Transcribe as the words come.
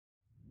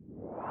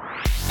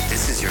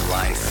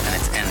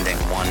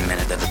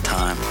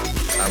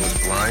time. I was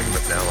blind,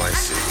 but now I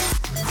see.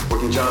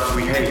 Working jobs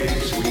we hate,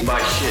 so we can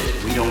buy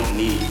shit we don't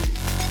need.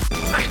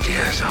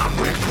 Ideas are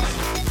brittle.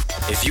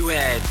 If you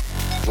had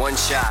one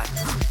shot,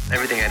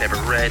 everything I'd ever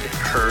read,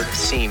 heard,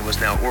 seen was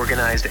now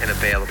organized and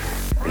available.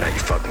 Now you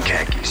fucking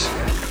khakis.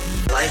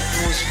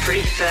 Life moves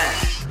pretty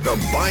fast. The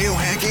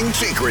Biohacking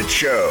Secret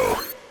Show.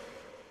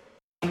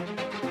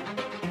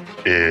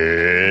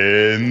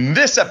 In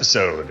this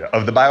episode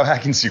of the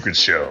Biohacking Secret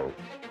Show.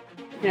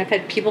 I've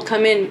had people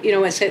come in,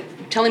 and said,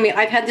 telling me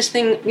I've had this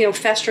thing,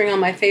 festering on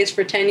my face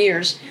for 10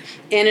 years,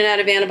 in and out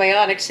of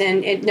antibiotics,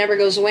 and it never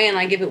goes away. And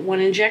I give it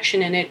one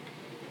injection, and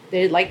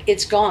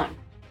it's gone.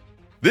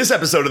 This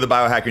episode of the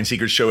Biohacking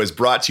Secret Show is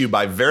brought to you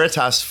by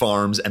Veritas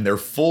Farms and their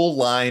full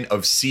line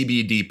of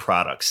CBD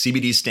products,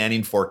 CBD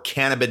standing for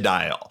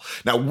cannabidiol.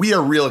 Now, we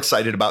are real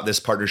excited about this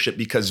partnership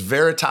because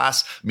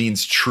Veritas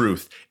means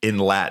truth in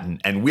Latin,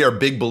 and we are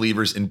big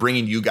believers in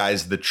bringing you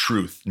guys the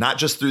truth, not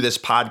just through this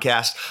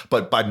podcast,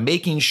 but by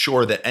making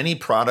sure that any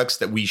products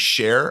that we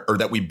share or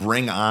that we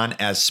bring on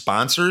as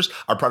sponsors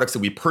are products that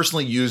we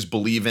personally use,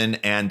 believe in,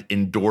 and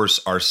endorse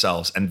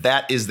ourselves. And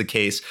that is the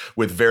case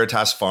with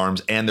Veritas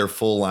Farms and their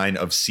full line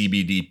of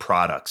CBD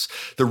products.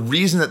 The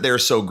reason that they're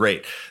so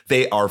great,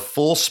 they are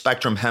full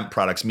spectrum hemp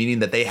products, meaning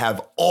that they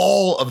have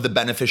all of the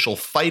beneficial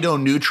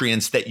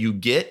phytonutrients that you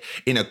get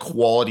in a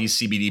quality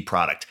CBD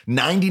product.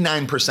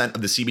 99%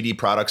 of the CBD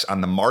products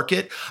on the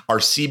market are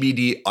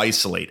CBD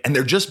isolate, and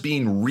they're just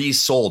being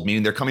resold,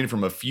 meaning they're coming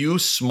from a few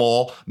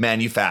small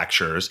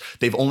manufacturers.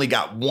 They've only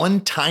got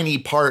one tiny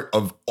part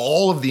of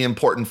all of the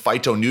important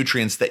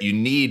phytonutrients that you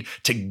need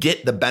to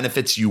get the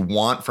benefits you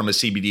want from a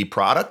CBD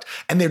product,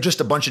 and they're just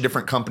a bunch of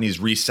different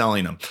companies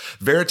reselling them.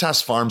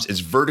 Veritas Farms is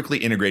vertically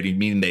integrated,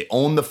 meaning they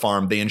own the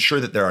farm. They ensure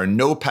that there are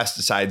no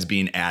pesticides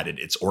being added.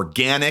 It's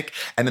organic,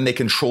 and then they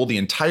control the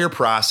entire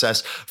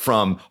process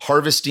from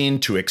harvesting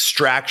to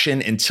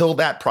extraction until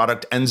that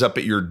product ends up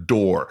at your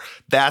door.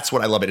 That's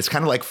what I love it. It's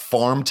kind of like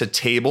farm to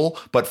table,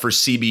 but for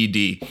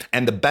CBD.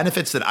 And the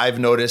benefits that I've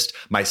noticed,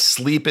 my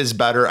sleep is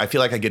better. I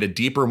feel like I get a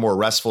deeper, more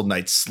restful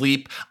night's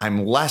sleep.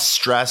 I'm less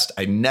stressed.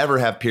 I never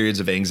have periods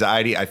of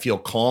anxiety. I feel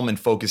calm and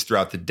focused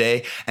throughout the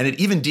day. And it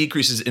even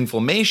decreases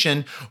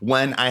inflammation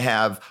when I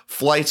have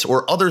flights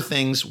or other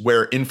things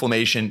where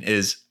inflammation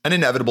is an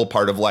inevitable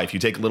part of life. You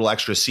take a little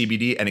extra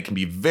CBD and it can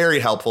be very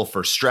helpful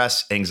for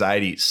stress,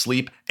 anxiety,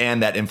 sleep,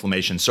 and that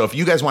inflammation. So if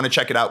you guys want to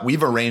check it out,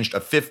 we've arranged a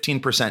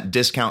 15%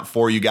 discount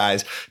for you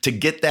guys. To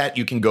get that,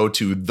 you can go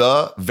to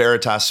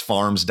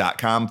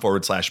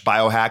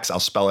theveritasfarms.com/biohacks. I'll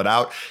spell it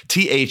out.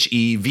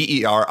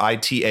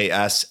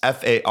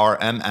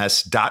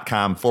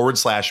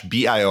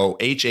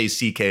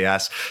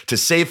 THEVERITASFARMS.com/BIOHACKS to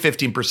save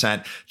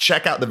 15%.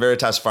 Check out the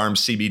Veritas Farms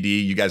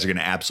CBD. You guys are going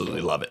to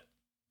absolutely love it.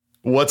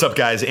 What's up,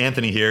 guys?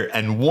 Anthony here.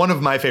 And one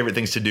of my favorite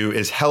things to do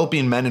is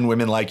helping men and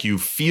women like you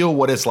feel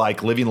what it's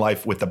like living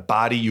life with the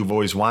body you've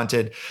always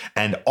wanted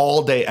and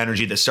all day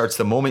energy that starts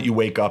the moment you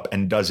wake up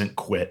and doesn't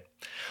quit.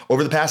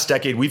 Over the past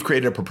decade, we've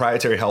created a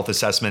proprietary health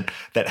assessment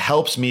that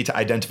helps me to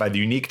identify the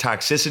unique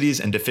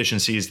toxicities and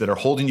deficiencies that are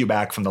holding you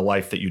back from the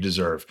life that you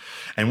deserve.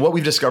 And what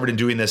we've discovered in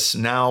doing this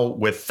now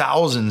with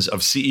thousands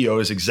of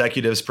CEOs,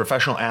 executives,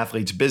 professional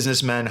athletes,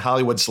 businessmen,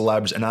 Hollywood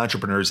celebs, and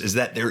entrepreneurs is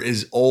that there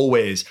is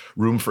always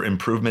room for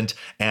improvement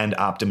and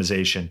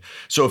optimization.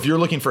 So if you're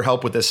looking for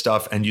help with this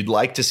stuff and you'd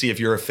like to see if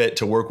you're a fit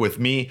to work with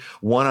me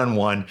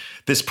one-on-one,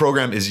 this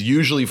program is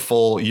usually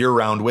full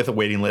year-round with a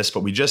waiting list, but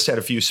we just had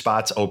a few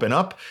spots open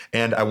up,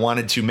 and I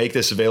wanted to make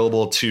this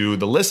available to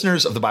the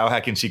listeners of the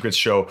Biohacking Secrets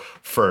Show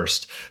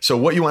first. So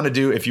what you want to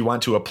do if you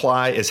want to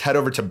apply is head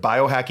over to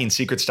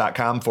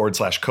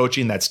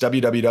biohackingsecrets.com/coaching. That's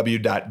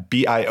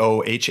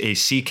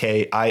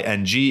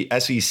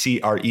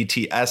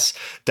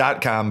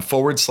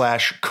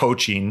www.biohackingsecrets.com/coaching,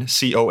 COACHING.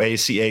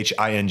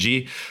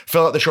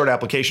 Fill out the short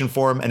application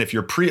form. And if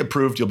you're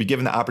pre-approved, you'll be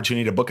given the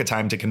opportunity to book a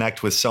time to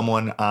connect with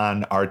someone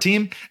on our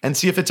team and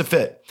see if it's a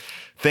fit.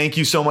 Thank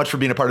you so much for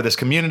being a part of this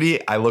community.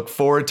 I look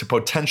forward to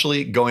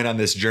potentially going on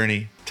this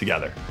journey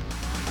together.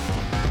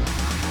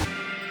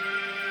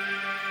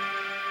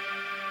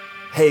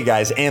 Hey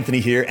guys, Anthony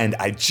here, and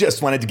I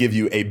just wanted to give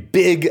you a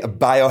big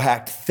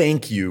Biohack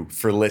thank you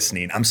for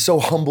listening. I'm so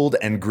humbled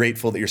and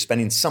grateful that you're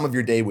spending some of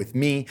your day with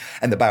me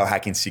and the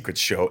Biohacking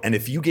Secrets Show. And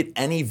if you get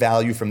any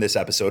value from this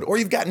episode, or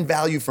you've gotten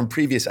value from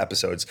previous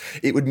episodes,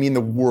 it would mean the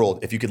world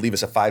if you could leave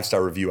us a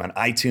 5-star review on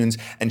iTunes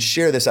and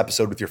share this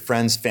episode with your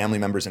friends, family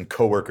members, and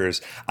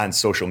coworkers on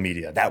social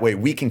media. That way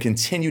we can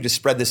continue to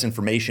spread this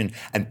information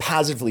and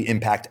positively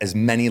impact as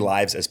many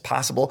lives as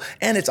possible.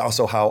 And it's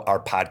also how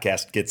our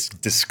podcast gets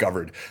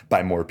discovered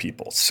by more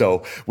people.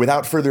 So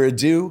without further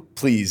ado,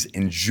 please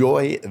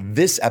enjoy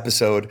this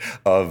episode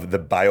of the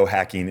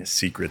Biohacking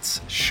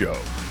Secrets Show.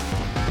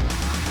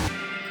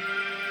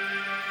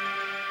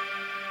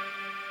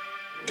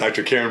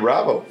 Dr. Karen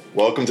Bravo,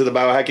 welcome to the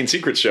Biohacking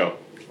Secrets Show.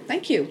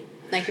 Thank you.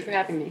 Thank you for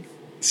having me.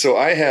 So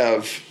I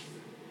have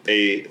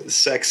a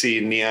sexy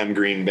neon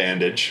green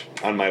bandage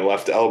on my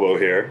left elbow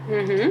here.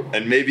 Mm-hmm.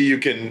 And maybe you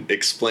can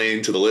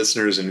explain to the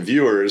listeners and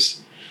viewers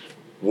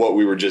what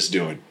we were just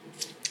doing.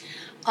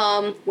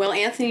 Well,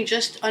 Anthony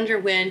just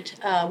underwent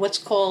what's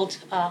called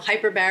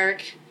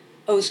hyperbaric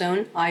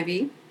ozone,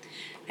 IV,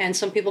 and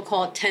some people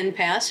call it 10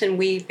 pass, and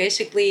we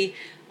basically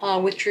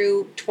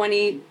withdrew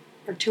 20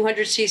 or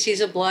 200 cc's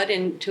of blood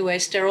into a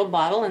sterile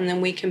bottle, and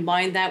then we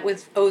combined that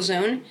with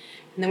ozone,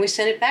 and then we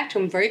sent it back to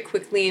him very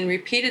quickly and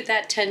repeated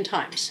that 10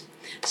 times.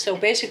 So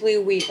basically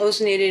we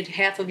ozonated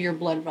half of your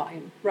blood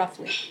volume,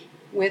 roughly,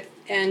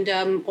 and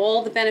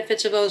all the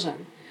benefits of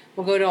ozone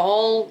will go to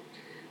all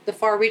the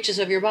far reaches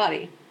of your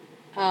body.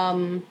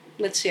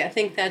 Let's see, I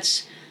think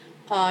that's,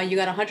 you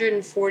got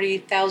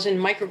 140,000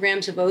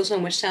 micrograms of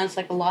ozone, which sounds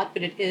like a lot,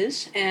 but it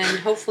is. And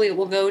hopefully it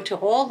will go to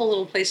all the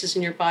little places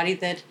in your body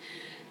that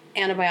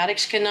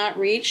antibiotics cannot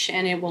reach,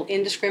 and it will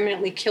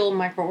indiscriminately kill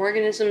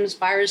microorganisms,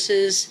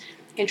 viruses,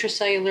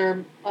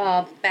 intracellular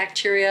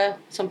bacteria.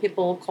 Some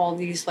people call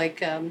these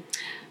like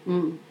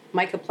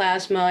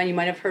mycoplasma. You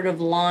might have heard of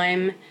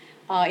Lyme.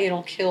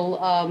 It'll kill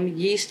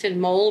yeast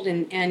and mold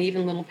and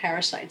even little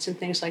parasites and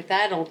things like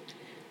that.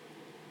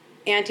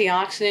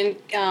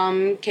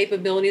 Antioxidant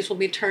capabilities will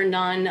be turned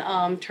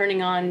on,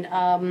 turning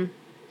on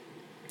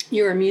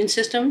your immune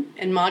system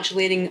and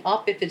modulating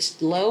up if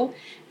it's low,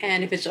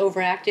 and if it's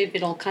overactive,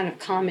 it'll kind of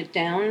calm it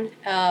down.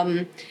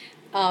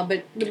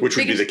 Which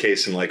would be the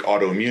case in like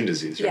autoimmune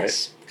disease, right?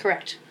 Yes,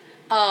 correct.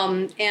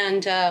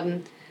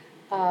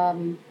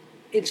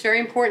 It's very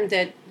important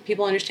that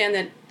people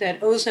understand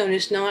that ozone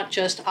is not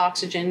just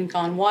oxygen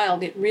gone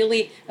wild. It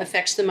really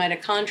affects the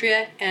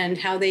mitochondria and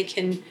how they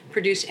can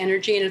produce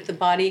energy. And if the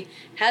body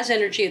has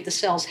energy, if the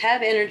cells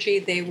have energy,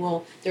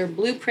 their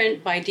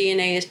blueprint by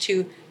DNA is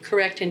to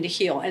correct and to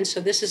heal. And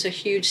so this is a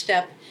huge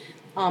step,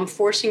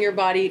 forcing your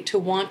body to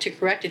want to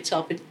correct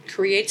itself. It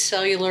creates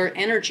cellular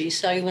energy,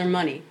 cellular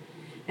money.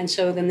 And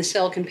so then the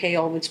cell can pay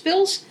all of its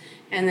bills,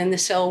 and then the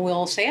cell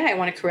will say, I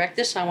want to correct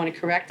this, I want to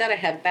correct that, I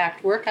have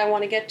back work I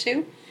want to get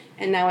to,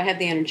 and now I have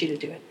the energy to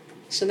do it.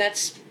 So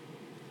that's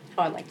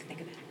how I like to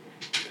think of it.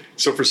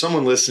 So for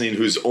someone listening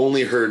who's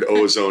only heard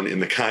ozone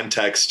in the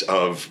context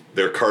of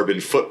their carbon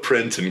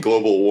footprint and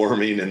global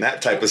warming and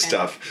that type of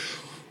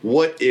stuff,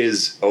 what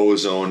is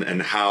ozone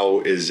and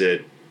how is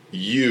it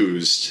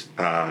used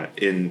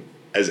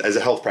as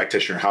a health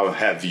practitioner? How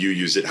have you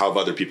used it? How have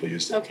other people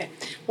used it? Okay.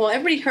 Well,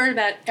 everybody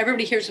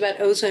hears about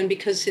ozone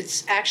because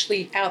it's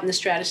actually out in the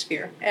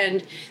stratosphere,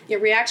 and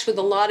it reacts with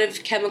a lot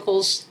of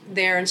chemicals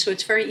there, and so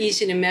it's very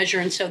easy to measure.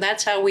 And so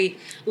that's how we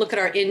look at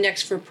our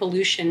index for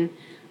pollution,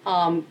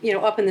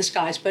 up in the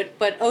skies.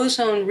 But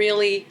ozone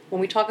really, when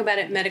we talk about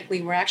it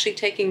medically, we're actually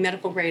taking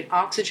medical grade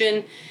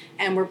oxygen,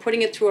 and we're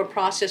putting it through a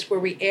process where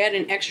we add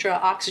an extra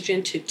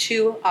oxygen to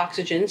two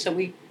oxygens that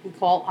we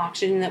call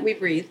oxygen that we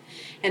breathe,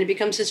 and it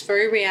becomes this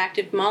very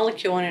reactive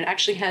molecule, and it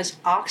actually has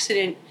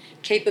oxidant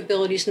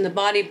capabilities in the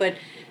body, but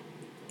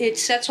it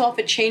sets off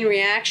a chain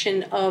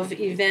reaction of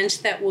events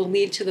that will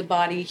lead to the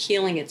body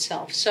healing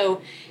itself.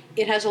 So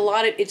it has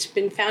it's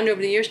been found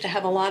over the years to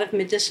have a lot of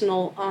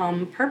medicinal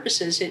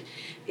purposes.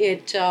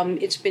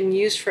 It's been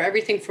used for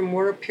everything from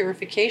water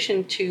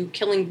purification to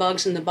killing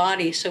bugs in the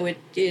body. So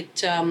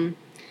I'm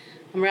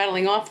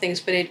rattling off things,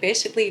 but it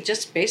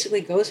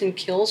basically goes and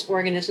kills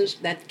organisms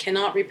that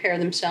cannot repair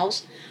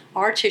themselves.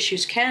 Our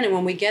tissues can, and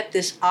when we get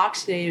this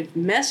oxidative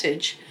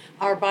message,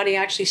 our body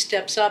actually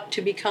steps up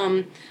to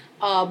become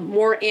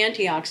more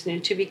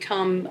antioxidant, to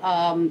become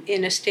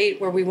in a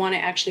state where we want to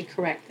actually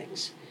correct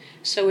things.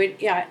 So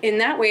in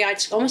that way,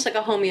 it's almost like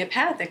a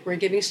homeopathic. We're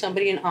giving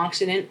somebody an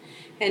oxidant,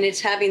 and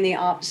it's having the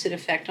opposite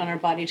effect on our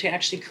body to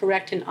actually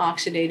correct an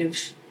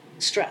oxidative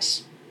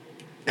stress.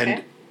 Okay?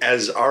 And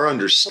as our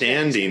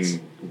understanding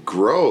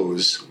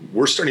grows,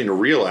 we're starting to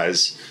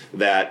realize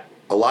that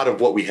a lot of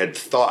what we had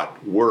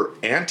thought were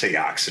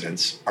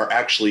antioxidants are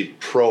actually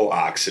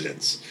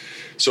pro-oxidants.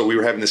 So we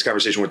were having this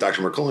conversation with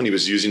Dr. Mercola, and he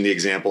was using the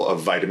example of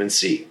vitamin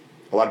C.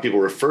 A lot of people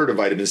refer to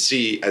vitamin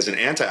C as an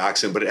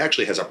antioxidant, but it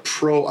actually has a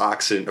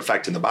pro-oxidant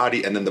effect in the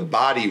body, and then the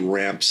body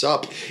ramps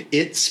up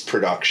its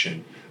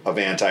production of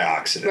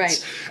antioxidants.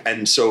 Right.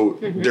 And so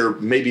there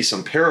may be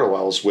some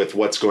parallels with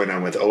what's going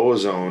on with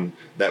ozone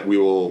that we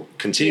will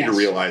continue to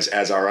realize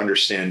as our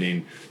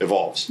understanding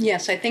evolves.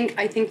 Yes, I think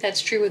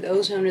that's true with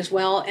ozone as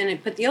well.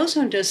 But the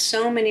ozone does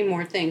so many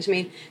more things. I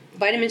mean,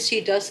 vitamin C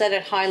does that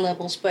at high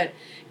levels, but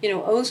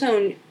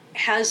ozone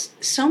has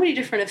so many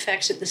different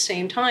effects at the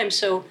same time.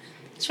 So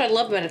that's what I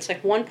love about it. It's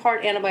like one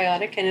part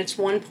antibiotic, and it's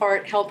one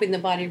part helping the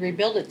body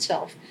rebuild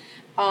itself.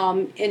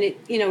 And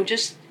it,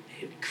 just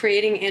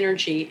creating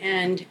energy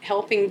and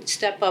helping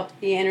step up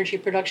the energy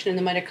production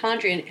in the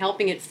mitochondria and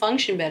helping it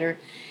function better.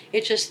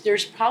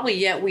 There's probably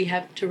yet we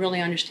have to really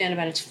understand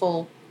about its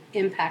full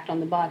impact on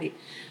the body.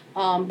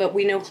 But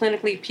we know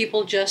clinically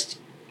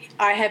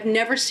I have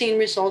never seen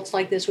results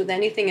like this with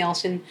anything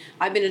else. And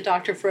I've been a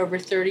doctor for over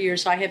 30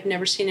 years. I have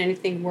never seen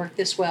anything work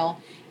this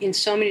well in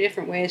so many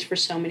different ways for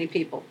so many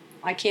people.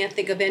 I can't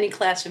think of any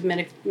class of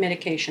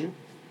medication.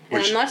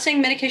 And I'm not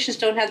saying medications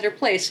don't have their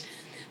place,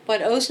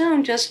 but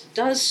ozone just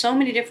does so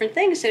many different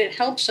things that it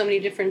helps so many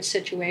different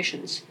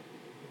situations.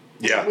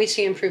 Yeah. We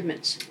see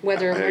improvements,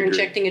 whether we're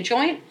injecting a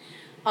joint,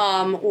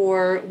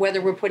 or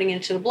whether we're putting it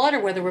into the blood, or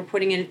whether we're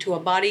putting it into a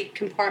body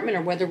compartment,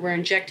 or whether we're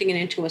injecting it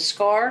into a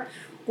scar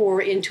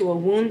or into a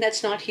wound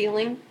that's not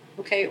healing,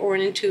 okay, or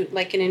into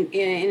like an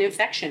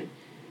infection.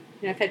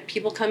 You know, I've had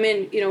people come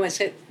in, and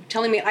say,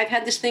 telling me, I've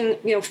had this thing,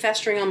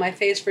 festering on my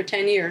face for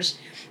 10 years,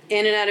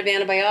 in and out of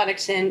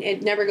antibiotics, and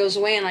it never goes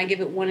away, and I give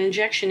it one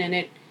injection,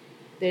 and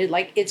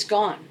it's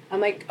gone.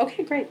 I'm like,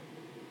 okay, great,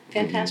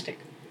 fantastic.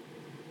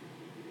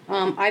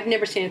 I've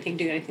never seen anything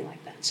do anything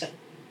like that, so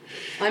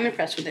I'm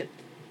impressed with it.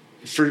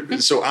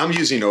 So I'm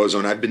using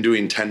ozone. I've been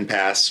doing 10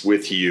 pass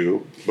with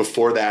you.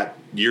 Before that,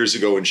 years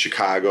ago in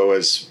Chicago,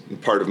 as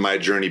part of my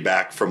journey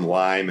back from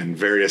Lyme and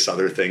various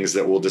other things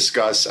that we'll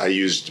discuss, I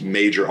used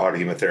major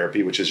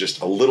autohemotherapy, which is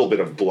just a little bit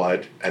of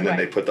blood, and then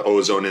they put the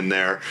ozone in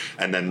there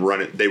and then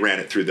they ran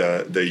it through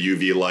the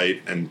UV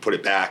light and put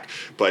it back.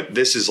 But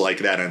this is like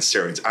that on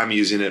steroids. I'm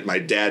using it. My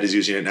dad is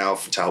using it now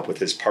to help with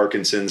his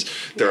Parkinson's.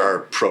 There are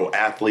pro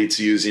athletes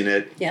using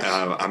it. Yes.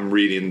 I'm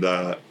reading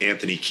the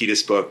Anthony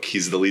Kiedis book.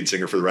 He's the lead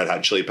singer for the Red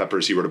Hot Chili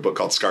Peppers. He wrote a book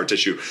called Scar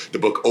Tissue. The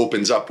book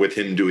opens up with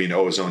him doing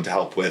ozone to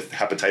help with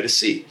hepatitis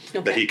C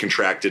that he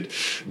contracted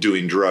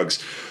doing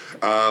drugs.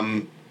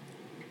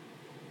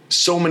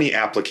 So many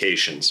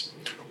applications.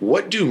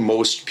 What do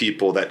most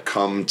people that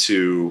come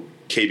to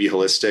KB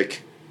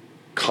Holistic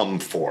come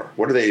for?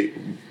 What do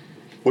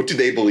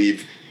they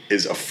believe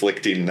is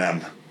afflicting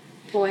them?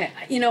 Boy,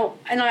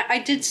 and I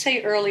did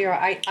say earlier,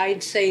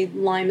 I'd say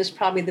Lyme is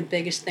probably the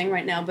biggest thing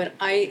right now, but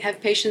I have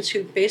patients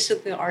who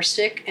basically are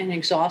sick and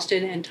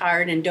exhausted and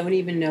tired and don't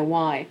even know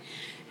why.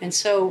 And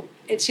so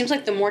it seems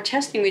like the more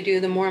testing we do,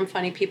 the more I'm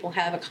finding people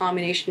have a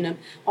combination of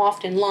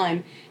often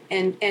Lyme,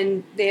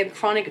 and they have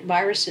chronic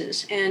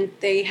viruses, and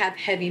they have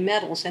heavy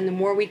metals. And the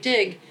more we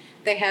dig,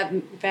 they have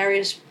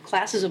various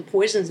classes of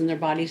poisons in their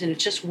bodies, and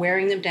it's just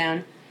wearing them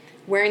down,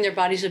 wearing their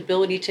body's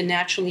ability to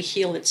naturally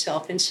heal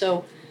itself. And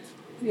so,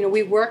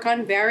 we work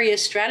on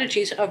various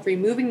strategies of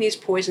removing these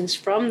poisons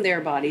from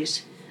their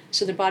bodies,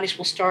 so their bodies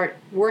will start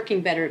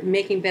working better,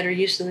 making better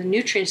use of the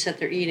nutrients that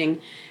they're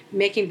eating,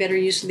 making better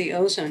use of the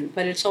ozone.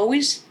 But it's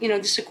always,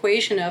 this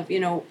equation of,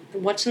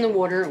 what's in the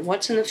water,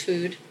 what's in the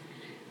food,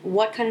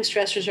 what kind of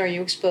stressors are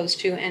you exposed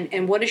to,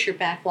 and what is your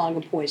backlog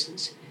of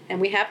poisons. And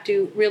we have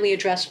to really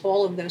address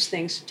all of those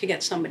things to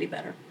get somebody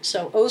better.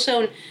 So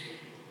ozone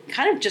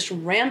kind of just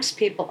ramps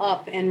people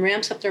up and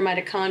ramps up their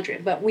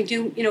mitochondria. But we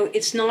do,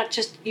 it's not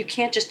just, you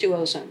can't just do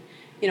ozone.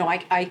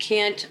 I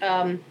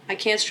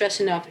can't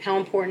stress enough how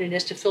important it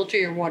is to filter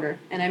your water,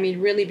 and I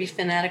mean really be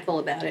fanatical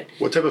about it.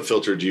 What type of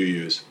filter do you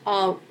use?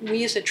 We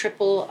use a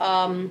triple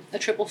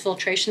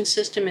filtration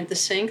system at the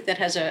sink that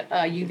has a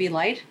UV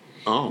light.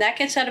 Oh. That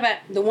gets out about,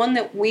 the one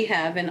that we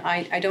have, and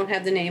I don't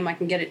have the name, I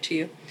can get it to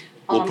you.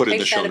 We'll put it in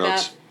the show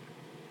notes.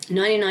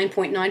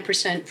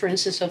 99.9%, for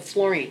instance, of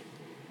fluorine.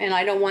 And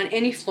I don't want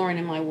any fluorine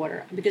in my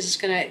water because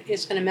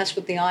it's gonna mess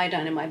with the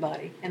iodine in my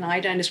body. And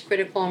iodine is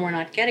critical, and we're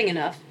not getting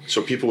enough.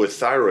 So people with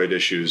thyroid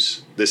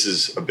issues, this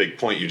is a big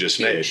point you just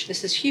made.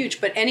 This is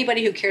huge. But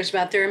anybody who cares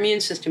about their immune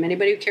system,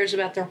 anybody who cares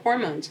about their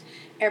hormones,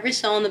 every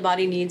cell in the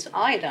body needs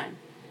iodine.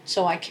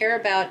 So I care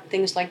about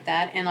things like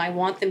that, and I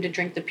want them to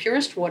drink the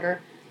purest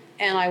water,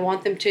 and I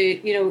want them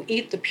to,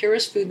 eat the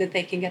purest food that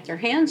they can get their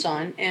hands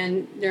on.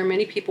 And there are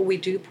many people we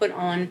do put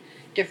on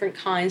different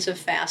kinds of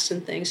fasts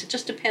and things. It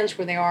just depends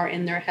where they are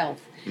in their health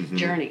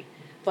journey.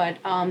 But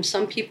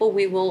some people,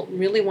 we will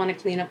really want to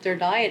clean up their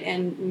diet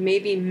and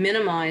maybe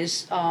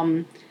minimize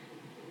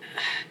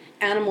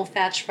animal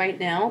fats right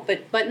now,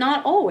 but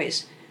not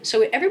always.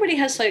 So everybody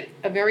has like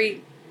a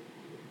very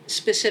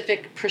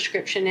specific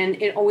prescription,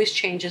 and it always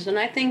changes. And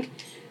I think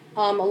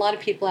a lot of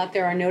people out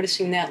there are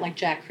noticing that, like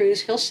Jack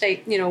Cruz. He'll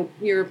say,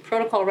 your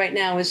protocol right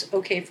now is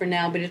okay for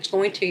now, but it's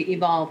going to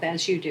evolve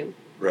as you do.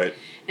 Right.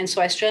 And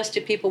so I stress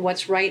to people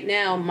what's right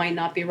now might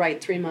not be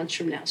right 3 months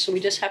from now. So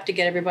we just have to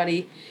get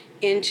everybody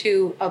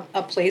into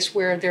a place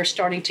where they're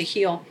starting to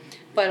heal.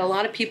 But a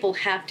lot of people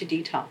have to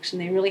detox,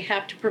 and they really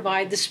have to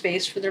provide the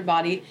space for their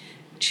body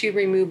to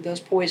remove those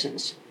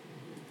poisons.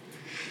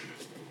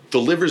 The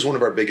liver is one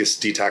of our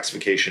biggest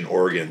detoxification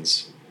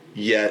organs,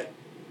 yet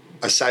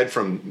aside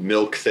from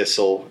milk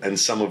thistle and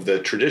some of the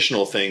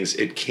traditional things,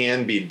 it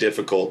can be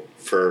difficult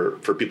for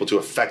people to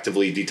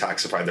effectively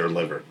detoxify their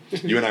liver.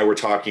 You and I were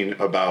talking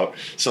about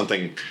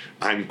something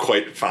I'm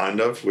quite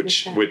fond of,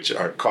 which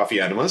are coffee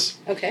enemas.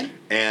 Okay.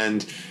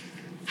 And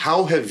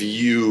how have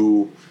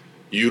you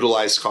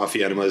utilized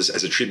coffee enemas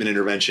as a treatment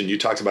intervention? You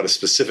talked about a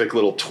specific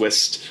little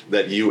twist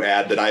that you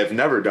add that I have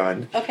never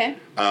done. Okay.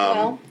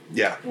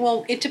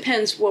 Well, it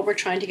depends what we're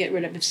trying to get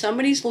rid of. If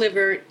somebody's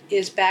liver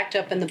is backed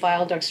up and the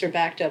bile ducts are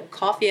backed up,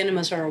 coffee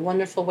enemas are a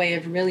wonderful way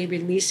of really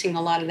releasing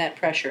a lot of that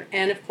pressure.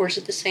 And of course,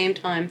 at the same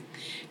time,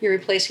 you're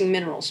replacing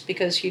minerals,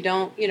 because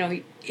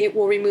it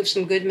will remove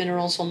some good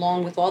minerals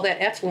along with all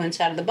that effluence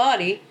out of the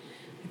body.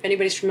 If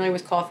anybody's familiar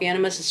with coffee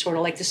enemas, it's sort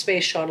of like the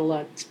space shuttle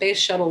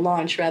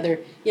launch,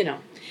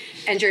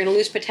 and you're going to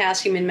lose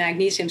potassium and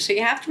magnesium. So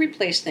you have to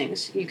replace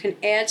things. You can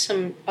add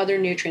some other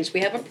nutrients. We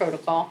have a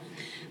protocol,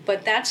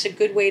 but that's a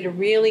good way to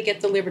really get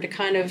the liver to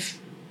kind of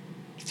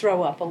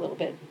throw up a little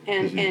bit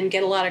and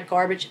get a lot of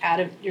garbage out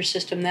of your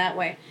system that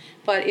way.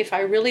 But if I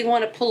really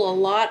want to pull a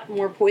lot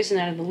more poison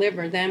out of the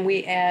liver, then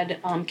we add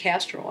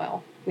castor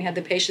oil. We had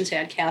the patients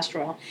add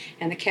castor oil.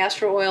 And the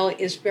castor oil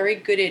is very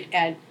good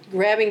at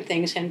grabbing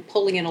things and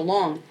pulling it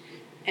along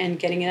and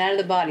getting it out of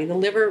the body. The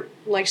liver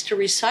likes to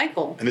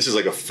recycle. And this is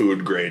like a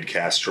food grade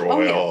castor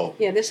oil. Oh,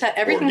 yeah.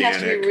 Everything organic.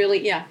 has to be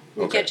really, You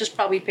Okay. can't just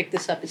probably pick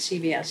this up at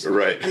CVS.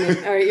 Right. I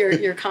mean, or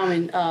your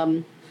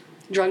common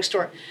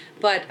drugstore.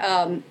 But,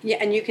 and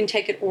you can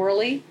take it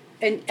orally.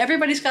 And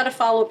everybody's got to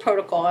follow a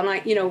protocol.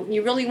 And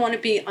you really want to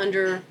be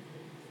under,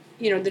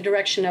 the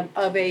direction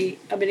of an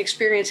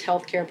experienced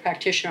healthcare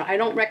practitioner. I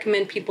don't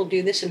recommend people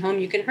do this at home.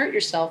 You can hurt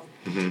yourself.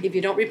 If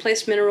you don't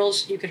replace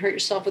minerals, you can hurt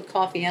yourself with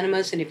coffee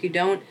enemas. And if you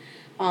don't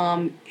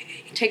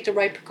take the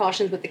right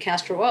precautions with the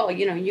castor oil,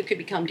 you could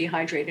become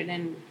dehydrated.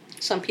 And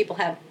some people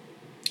have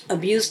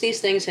abused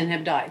these things and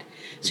have died.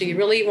 So you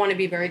really want to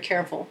be very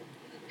careful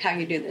how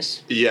you do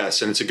this.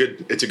 Yes, and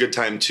it's a good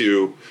time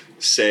to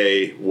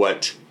say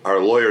what our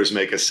lawyers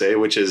make us say,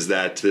 which is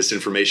that this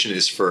information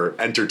is for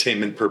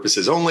entertainment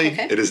purposes only.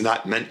 Okay. It is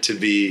not meant to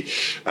be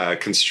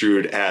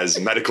construed as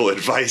medical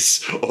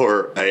advice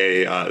or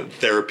a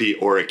therapy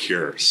or a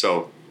cure.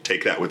 So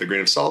take that with a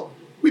grain of salt.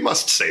 We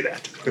must say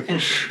that.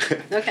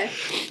 Okay.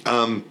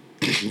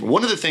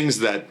 One of the things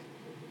that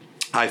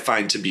I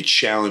find to be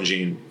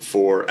challenging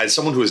as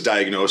someone who was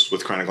diagnosed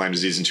with chronic Lyme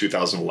disease in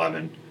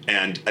 2011,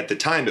 and at the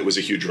time it was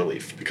a huge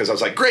relief because I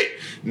was like, great,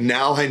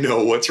 now I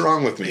know what's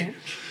wrong with me. Yeah.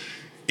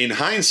 In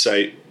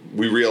hindsight,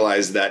 we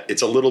realized that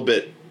it's a little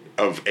bit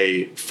of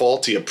a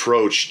faulty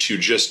approach to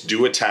just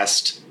do a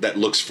test that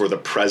looks for the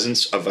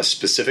presence of a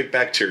specific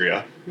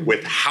bacteria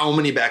with how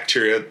many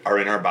bacteria are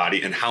in our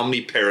body and how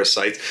many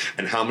parasites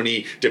and how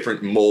many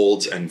different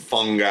molds and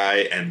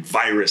fungi and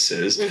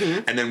viruses.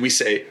 And then we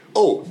say,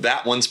 oh,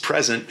 that one's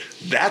present.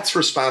 That's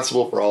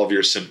responsible for all of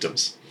your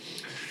symptoms.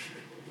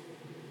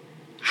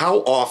 How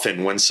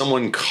often when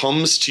someone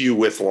comes to you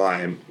with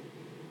Lyme,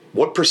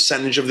 what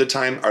percentage of the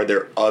time are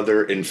there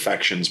other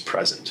infections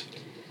present?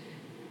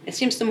 It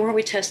seems the more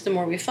we test, the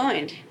more we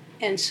find.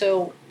 And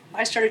so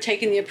I started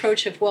taking the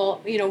approach of,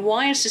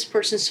 why is this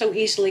person so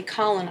easily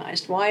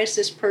colonized? Why is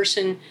this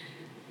person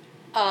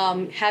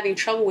having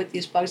trouble with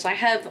these bugs?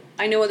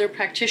 I know other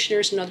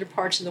practitioners in other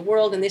parts of the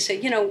world, and they say,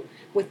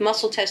 with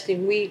muscle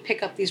testing, we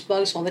pick up these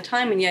bugs all the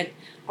time, and yet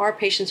our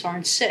patients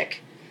aren't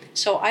sick.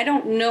 So I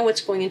don't know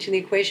what's going into the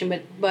equation,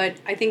 but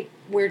I think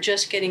we're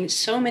just getting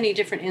so many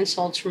different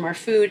insults from our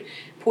food,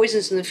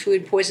 poisons in the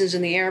food, poisons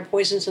in the air,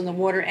 poisons in the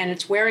water, and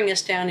it's wearing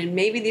us down. And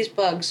maybe these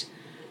bugs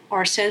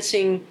are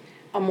sensing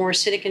a more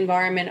acidic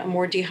environment, a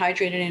more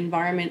dehydrated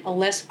environment, a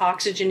less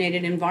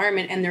oxygenated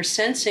environment, and they're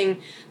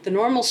sensing the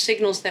normal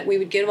signals that we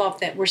would give off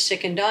that we're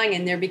sick and dying,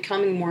 and they're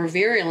becoming more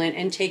virulent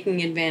and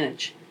taking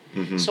advantage.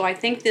 So I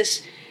think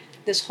this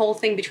whole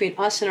thing between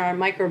us and our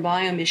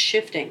microbiome is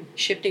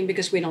shifting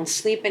because we don't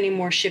sleep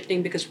anymore,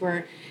 shifting because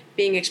we're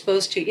being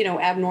exposed to,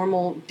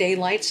 abnormal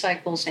daylight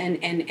cycles and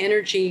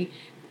energy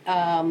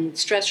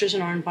stressors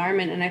in our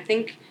environment. And I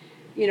think,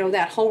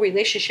 that whole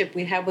relationship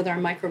we have with our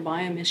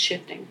microbiome is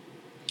shifting.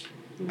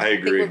 I agree.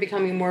 I think we're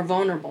becoming more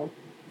vulnerable.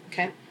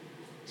 Okay.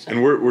 So.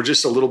 And we're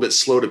just a little bit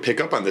slow to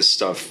pick up on this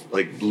stuff.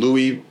 Like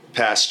Louis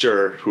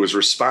Pasteur, who was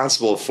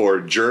responsible for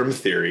germ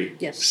theory,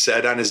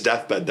 said on his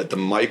deathbed that the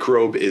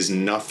microbe is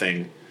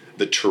nothing.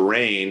 The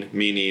terrain,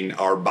 meaning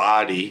our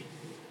body,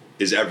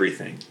 is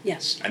everything.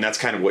 Yes. And that's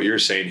kind of what you're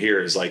saying here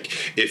is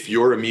like, if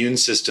your immune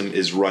system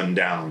is run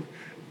down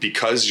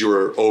because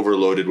you're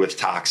overloaded with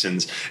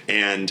toxins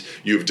and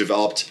you've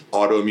developed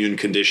autoimmune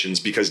conditions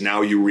because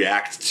now you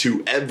react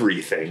to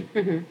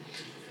everything,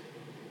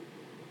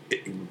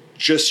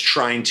 just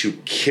trying to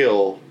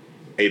kill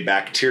a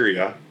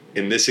bacteria,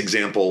 in this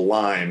example,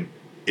 Lyme,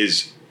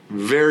 is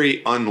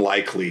very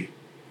unlikely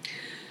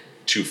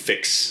to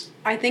fix.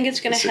 I think it's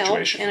going to help,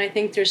 and I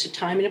think there's a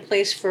time and a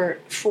place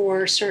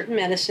for certain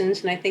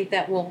medicines, and I think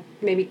that will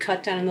maybe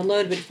cut down on the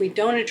load. But if we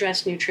don't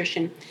address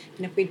nutrition,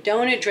 and if we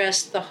don't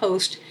address the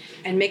host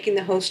and making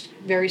the host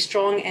very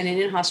strong and an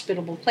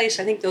inhospitable place,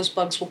 I think those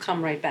bugs will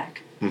come right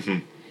back.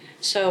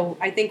 So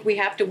I think we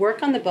have to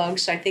work on the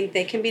bugs. I think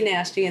they can be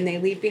nasty and they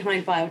leave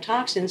behind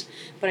biotoxins,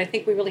 but I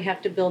think we really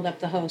have to build up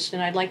the host.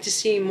 And I'd like to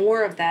see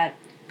more of that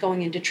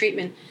going into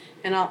treatment.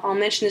 And I'll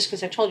mention this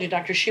because I told you,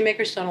 Dr.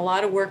 Shoemaker's done a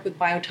lot of work with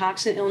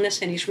biotoxin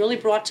illness, and he's really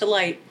brought to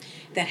light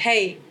that,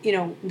 hey,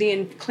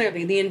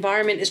 clearly the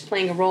environment is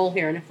playing a role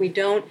here. And if we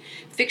don't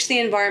fix the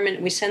environment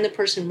and we send the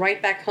person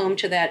right back home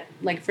to that,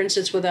 like, for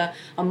instance, with a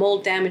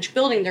mold-damaged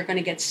building, they're going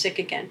to get sick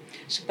again.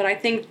 So, but I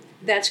think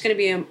that's going to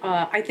be,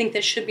 I think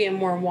that should be a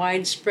more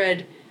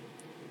widespread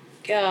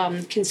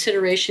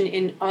consideration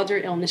in other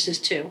illnesses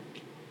too.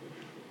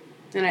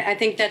 And I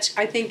think that's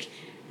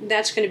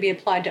going to be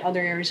applied to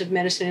other areas of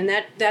medicine,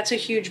 and that's a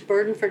huge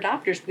burden for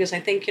doctors because I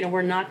think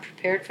we're not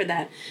prepared for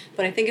that.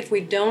 But I think if we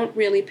don't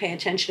really pay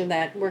attention to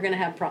that, we're going to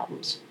have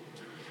problems.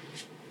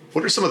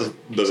 What are some of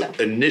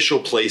the initial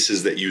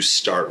places that you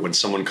start when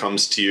someone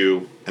comes to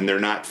you and they're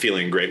not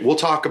feeling great? We'll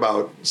talk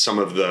about some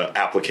of the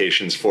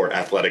applications for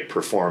athletic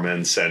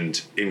performance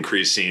and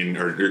increasing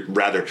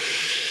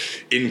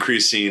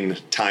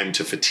time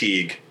to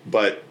fatigue.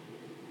 But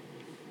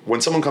when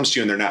someone comes to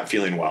you and they're not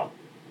feeling well,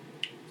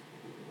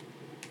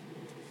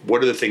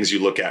 what are the things you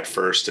look at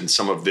first and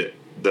some of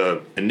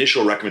the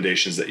initial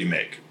recommendations that you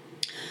make?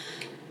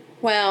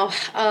 Well,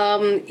 I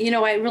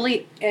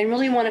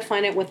really want to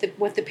find out what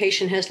the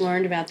patient has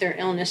learned about their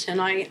illness,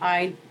 and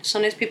I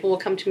sometimes people will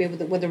come to me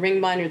with a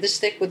ring binder this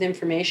thick with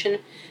information,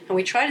 and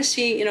we try to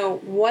see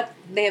what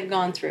they have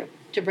gone through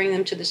to bring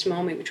them to this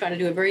moment. We try to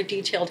do a very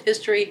detailed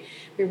history.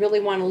 We really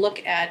want to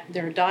look at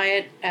their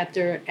diet, at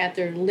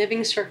their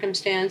living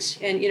circumstance,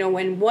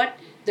 and what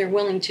they're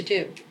willing to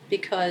do,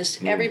 because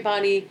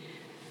everybody.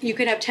 You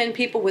could have 10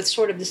 people with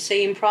sort of the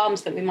same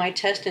problems that we might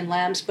test in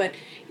labs, but,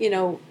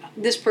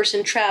 this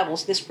person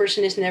travels. This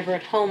person is never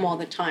at home all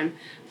the time.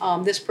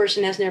 This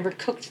person has never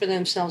cooked for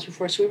themselves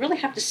before. So we really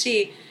have to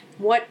see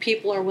what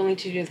people are willing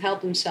to do to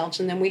help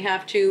themselves. And then we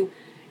have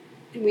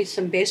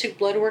some basic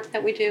blood work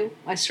that we do.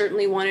 I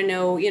certainly want to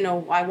know,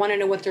 I want to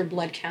know what their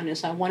blood count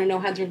is. I want to know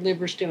how their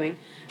liver's doing.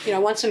 I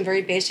want some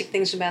very basic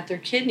things about their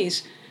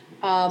kidneys.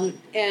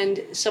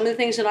 And some of the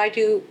things that I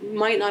do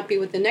might not be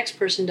what the next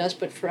person does,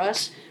 but for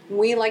us,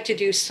 we like to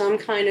do some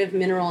kind of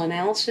mineral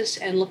analysis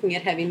and looking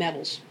at heavy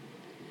metals.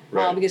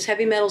 Right. Because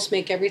heavy metals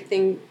make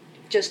everything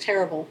just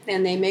terrible,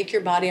 and they make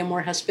your body a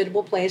more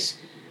hospitable place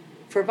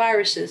for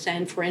viruses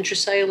and for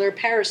intracellular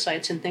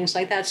parasites and things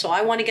like that. So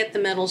I want to get the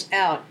metals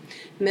out.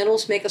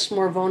 Metals make us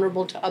more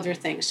vulnerable to other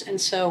things,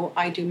 and so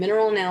I do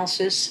mineral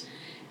analysis.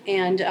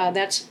 And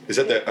that's... Is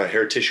that a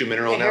hair tissue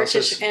mineral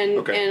analysis?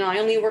 And I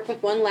only work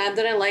with one lab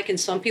that I like, and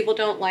some people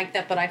don't like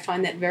that, but I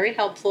find that very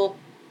helpful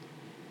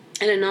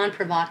in a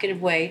non-provocative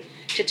way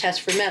to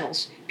test for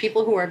metals.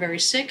 People who are very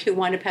sick, who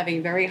wind up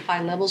having very high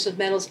levels of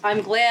metals,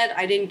 I'm glad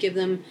I didn't give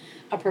them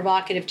a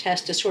provocative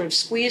test to sort of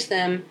squeeze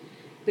them,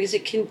 because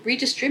it can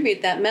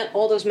redistribute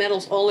all those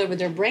metals all over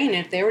their brain.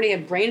 And if they already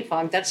have brain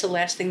fog, that's the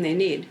last thing they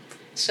need.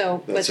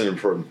 So that's an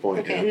important point.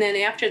 Okay, yeah. And then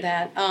after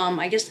that,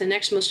 I guess the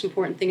next most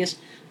important thing is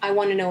I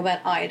want to know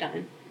about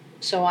iodine.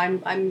 So I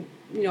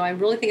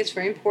really think it's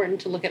very important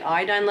to look at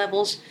iodine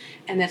levels,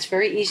 and that's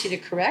very easy to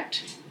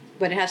correct,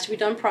 but it has to be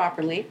done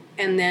properly.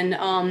 And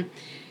then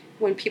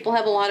when people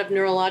have a lot of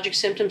neurologic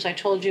symptoms, I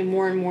told you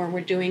more and more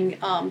we're doing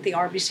the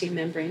RBC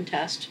membrane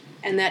test,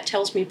 and that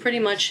tells me pretty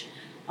much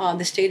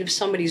the state of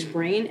somebody's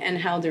brain and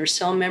how their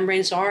cell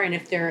membranes are, and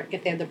if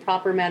they have the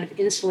proper amount of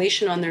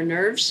insulation on their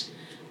nerves.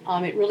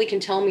 It really can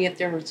tell me if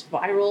there's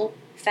viral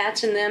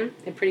fats in them.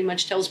 It pretty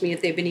much tells me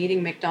if they've been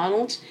eating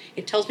McDonald's.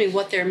 It tells me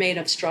what they're made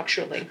of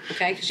structurally,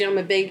 okay? Because,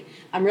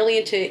 I'm really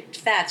into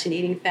fats and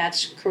eating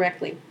fats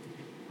correctly.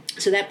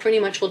 So that pretty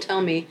much will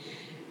tell me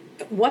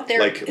what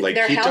their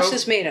keto? house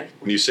is made of.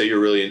 When you say you're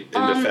really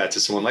into fats,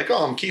 is someone like,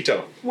 oh, I'm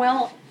keto?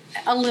 Well,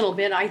 a little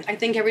bit. I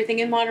think everything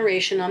in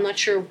moderation. I'm not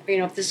sure,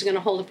 if this is going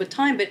to hold up with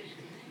time, but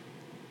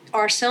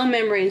our cell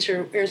membranes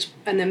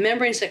and the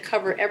membranes that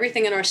cover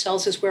everything in our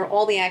cells is where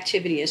all the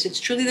activity is.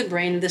 It's truly the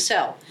brain of the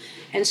cell.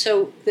 And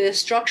so the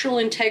structural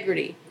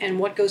integrity and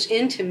what goes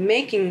into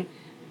making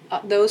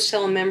those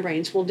cell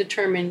membranes will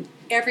determine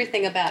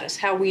everything about us,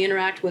 how we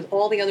interact with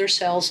all the other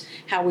cells,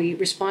 how we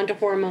respond to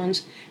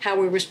hormones, how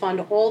we respond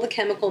to all the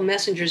chemical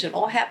messengers. It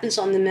all happens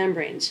on the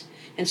membranes.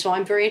 And so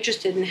I'm very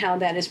interested in how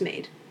that is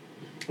made.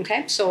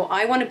 Okay? So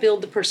I want to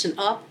build the person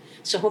up,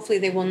 so hopefully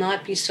they will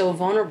not be so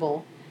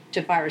vulnerable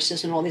to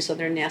viruses and all these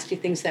other nasty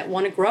things that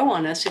want to grow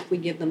on us if we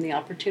give them the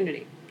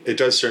opportunity. It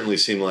does certainly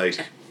seem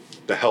like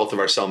the health of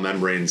our cell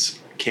membranes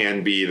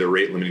can be the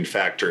rate-limiting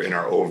factor in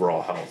our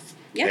overall health.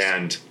 Yes.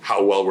 And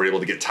how well we're able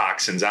to get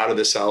toxins out of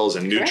the cells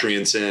and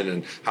nutrients in,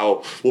 and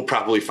how we'll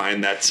probably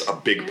find that's a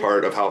big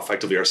part of how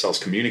effectively our cells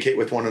communicate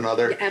with one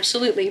another. Yeah,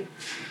 absolutely.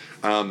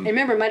 And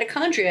remember,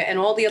 mitochondria and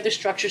all the other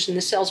structures in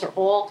the cells are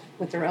all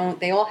with their own,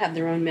 they all have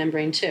their own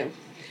membrane too.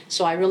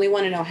 So I really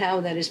want to know how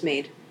that is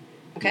made.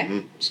 Okay?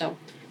 Mm-hmm.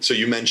 So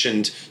you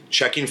mentioned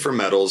checking for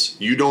metals.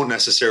 You don't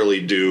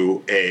necessarily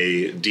do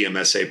a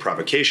DMSA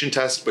provocation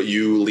test, but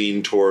you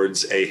lean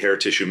towards a hair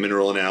tissue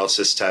mineral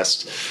analysis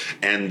test.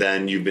 And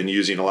then you've been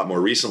using a lot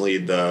more recently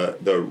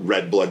the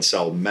red blood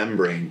cell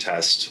membrane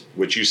test,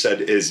 which you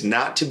said is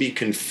not to be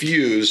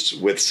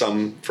confused with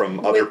some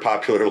from other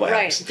popular labs.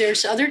 Right.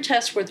 There's other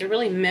tests where they're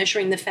really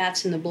measuring the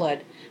fats in the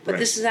blood. But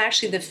this is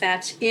actually the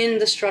fats in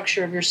the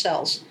structure of your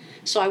cells.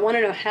 So I want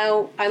to know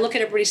how, I look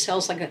at everybody's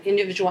cells like an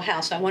individual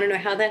house. I want to know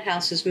how that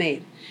house is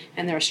made.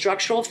 And there are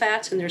structural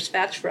fats and there's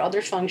fats for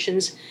other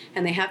functions,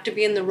 and they have to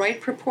be in the right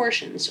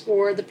proportions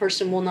or the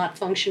person will not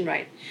function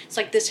right. It's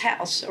like this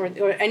house or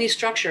any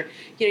structure.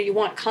 You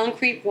want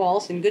concrete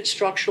walls and good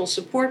structural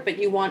support, but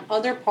you want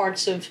other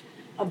parts of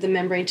the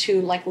membrane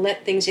to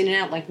let things in and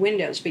out like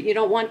windows. But you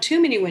don't want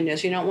too many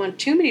windows. You don't want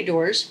too many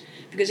doors,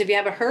 because if you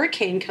have a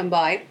hurricane come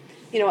by,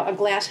 a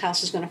glass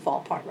house is going to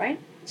fall apart, right?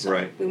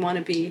 So we want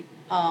to be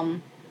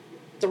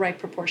the right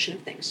proportion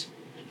of things.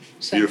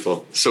 So.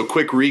 Beautiful. So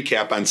quick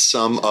recap on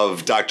some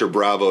of Dr.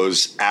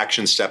 Bravo's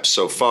action steps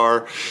so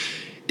far.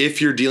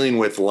 If you're dealing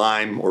with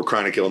Lyme or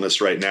chronic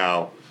illness right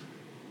now,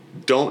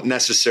 don't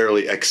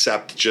necessarily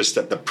accept just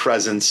that the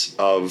presence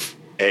of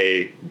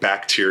a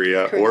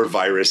bacteria or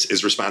virus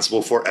is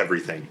responsible for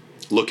everything.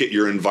 Look at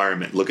your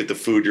environment. Look at the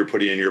food you're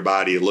putting in your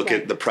body. Look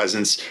at the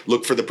presence.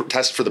 Look for the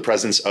test for the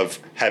presence of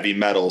heavy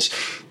metals,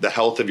 the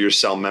health of your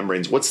cell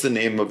membranes. What's the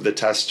name of the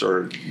test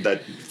or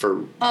that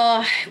for?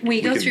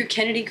 We go through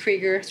Kennedy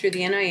Krieger through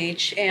the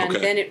NIH, and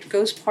then it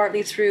goes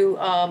partly through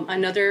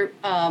another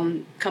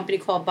company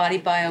called Body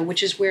Bio,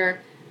 which is where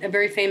a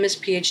very famous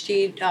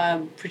PhD,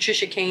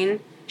 Patricia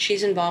Kane,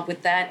 she's involved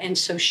with that, and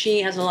so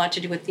she has a lot to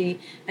do with the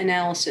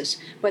analysis.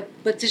 But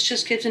this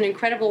just gives an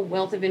incredible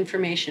wealth of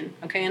information,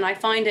 okay? And I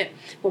find it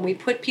when we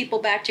put people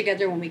back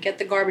together, when we get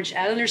the garbage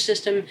out of their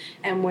system,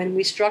 and when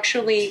we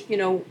structurally,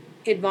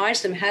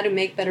 advise them how to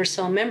make better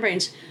cell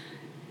membranes,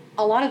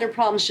 a lot of their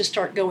problems just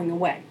start going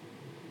away,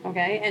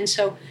 okay? And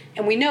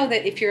we know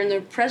that if you're in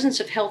the presence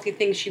of healthy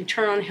things, you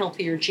turn on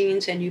healthier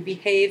genes and you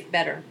behave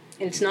better.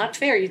 And it's not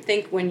fair. You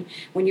think when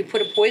you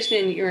put a poison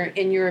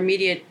in your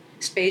immediate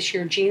space,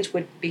 your genes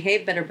would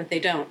behave better, but they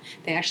don't.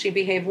 They actually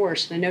behave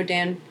worse. And I know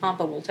Dan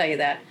Pompa will tell you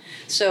that.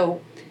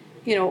 So,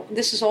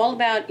 this is all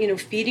about,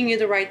 feeding you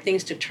the right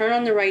things to turn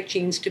on the right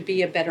genes to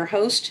be a better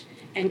host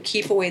and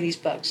keep away these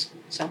bugs.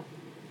 So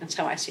that's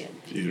how I see it.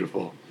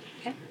 Beautiful.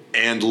 Okay.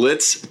 And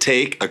let's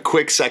take a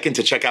quick second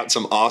to check out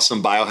some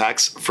awesome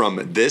biohacks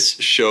from this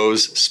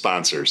show's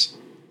sponsors.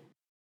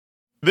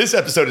 This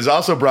episode is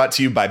also brought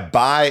to you by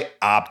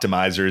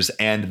Optimizers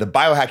and the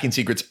Biohacking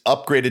Secrets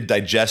Upgraded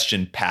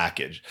Digestion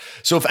Package.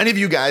 So if any of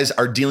you guys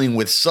are dealing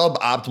with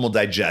suboptimal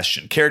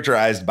digestion,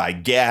 characterized by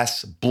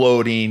gas,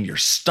 bloating, your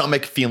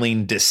stomach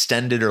feeling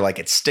distended or like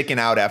it's sticking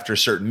out after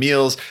certain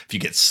meals, if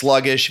you get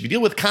sluggish, if you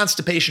deal with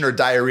constipation or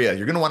diarrhea,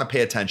 you're going to want to pay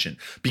attention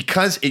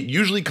because it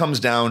usually comes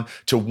down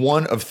to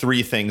one of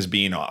three things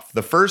being off.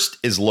 The first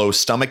is low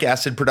stomach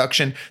acid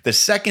production. The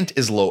second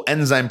is low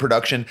enzyme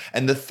production.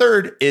 And the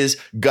third is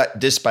gut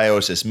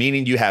dysbiosis,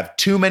 meaning you have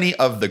too many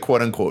of the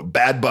quote unquote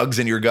bad bugs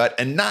in your gut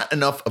and not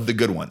enough of the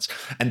good ones.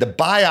 And the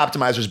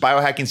Optimizers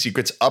Biohacking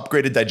Secrets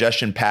Upgraded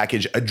Digestion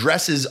Package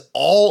addresses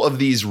all of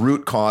these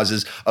root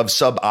causes of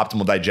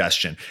suboptimal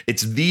digestion.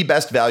 It's the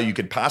best value you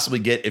could possibly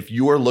get if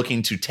you are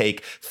looking to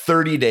take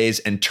 30 days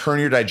and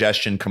turn your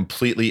digestion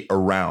completely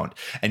around.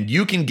 And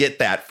you can get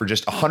that for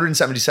just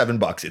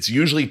 $177. It's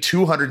usually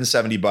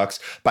 $270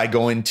 by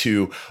going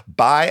to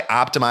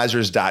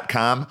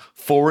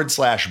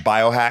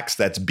bioptimizers.com/biohacks.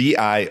 That's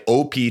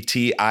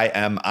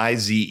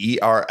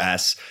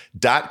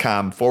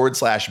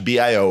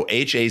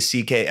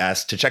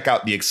bioptimizers.com/BIOHACKS to check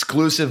out the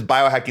exclusive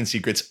Biohacking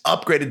Secrets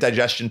Upgraded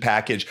Digestion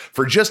Package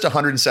for just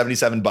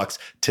 $177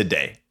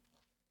 today.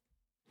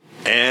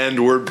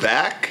 And we're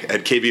back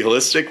at KB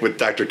Holistic with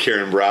Dr.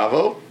 Karen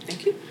Bravo.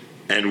 Thank you.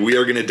 And we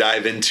are going to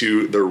dive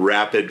into the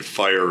rapid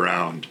fire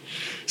round.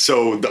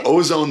 So the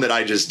ozone that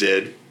I just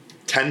did,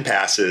 10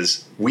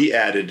 passes, we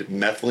added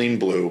methylene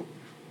blue.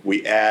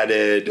 We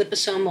added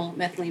Liposomal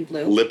methylene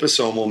blue.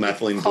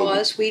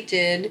 Because we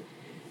did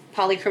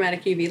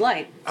polychromatic UV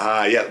light.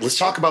 Yeah. Let's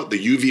talk about the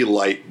UV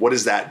light. What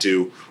does that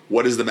do?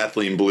 What does the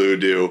methylene blue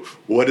do?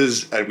 We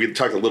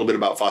talked a little bit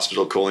about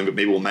phosphatidylcholine, but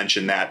maybe we'll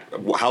mention that,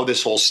 how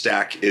this whole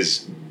stack is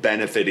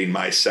benefiting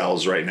my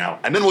cells right now.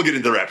 And then we'll get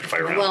into the rapid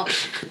fire round. Well,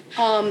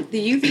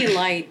 the UV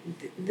light,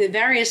 the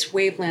various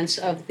wavelengths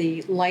of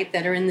the light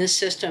that are in this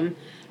system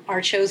are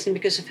chosen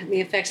because of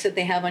the effects that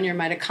they have on your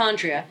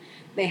mitochondria.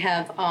 They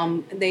have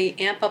they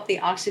amp up the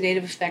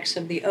oxidative effects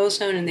of the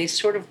ozone, and they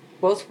sort of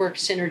both work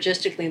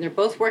synergistically. They're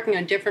both working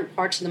on different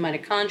parts of the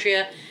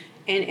mitochondria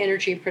and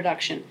energy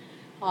production.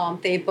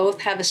 They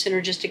both have a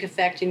synergistic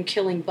effect in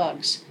killing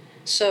bugs.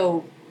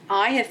 So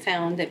I have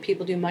found that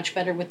people do much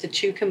better with the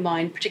two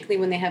combined, particularly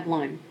when they have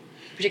Lyme,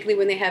 particularly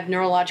when they have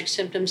neurologic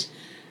symptoms.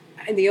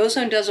 And the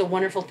ozone does a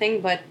wonderful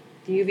thing, but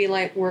the UV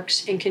light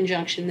works in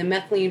conjunction. The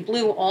methylene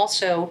blue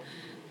also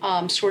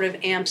sort of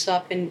amps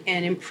up and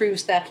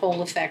improves that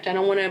whole effect. I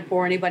don't want to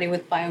bore anybody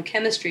with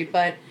biochemistry,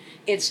 but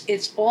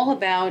it's all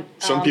about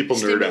some people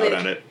nerd out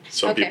on it.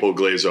 Some people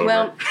glaze over.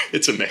 Well,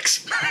 it's a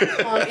mix.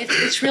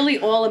 It's really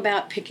all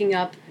about picking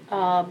up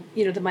the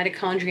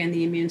mitochondria and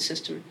the immune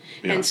system.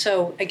 Yeah. And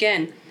so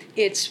again,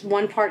 it's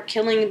one part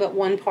killing, but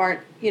one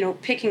part,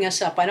 picking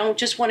us up. I don't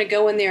just want to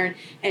go in there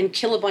and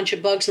kill a bunch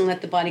of bugs and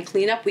let the body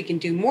clean up. We can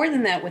do more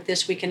than that with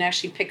this. We can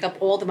actually pick up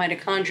all the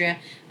mitochondria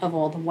of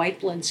all the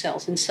white blood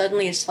cells. And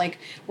suddenly it's like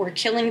we're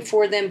killing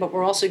for them, but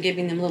we're also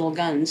giving them little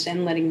guns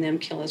and letting them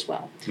kill as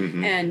well.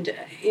 Mm-hmm. And,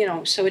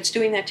 so it's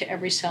doing that to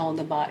every cell in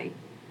the body.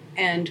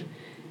 And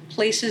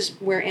places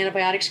where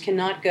antibiotics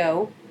cannot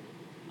go,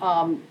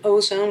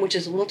 ozone, which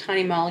is a little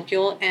tiny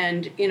molecule,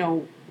 and,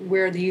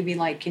 where the UV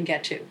light can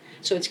get to.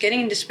 So it's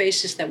getting into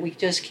spaces that we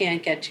just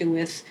can't get to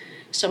with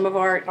some of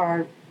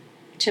our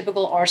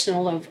typical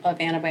arsenal of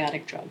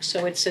antibiotic drugs.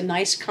 So it's a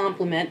nice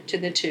complement to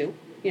the two.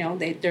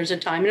 there's a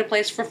time and a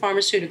place for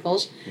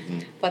pharmaceuticals,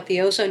 but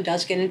the ozone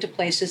does get into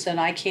places that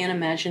I can't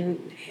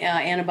imagine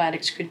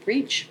antibiotics could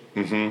reach.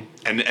 And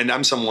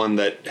I'm someone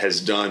that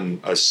has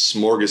done a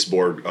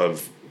smorgasbord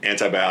of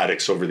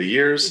antibiotics over the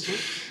years.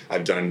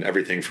 I've done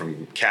everything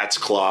from cat's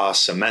claw,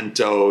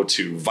 cemento,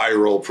 to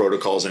viral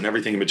protocols and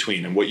everything in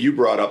between. And what you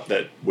brought up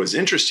that was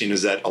interesting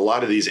is that a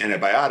lot of these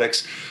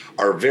antibiotics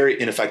are very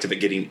ineffective at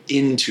getting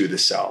into the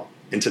cell,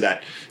 into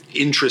that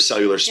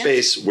intracellular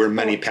space where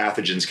many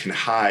pathogens can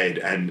hide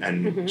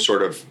and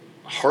sort of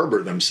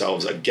harbor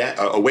themselves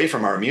away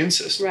from our immune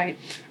system. Right.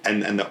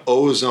 And the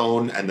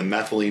ozone and the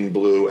methylene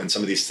blue and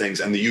some of these things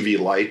and the UV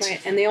light.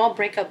 Right, and they all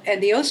break up,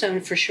 and the ozone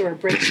for sure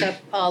breaks up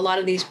a lot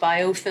of these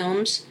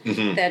biofilms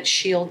that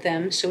shield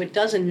them. So it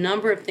does a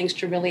number of things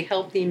to really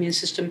help the immune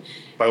system.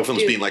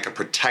 Biofilms being like a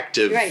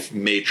protective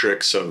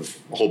matrix of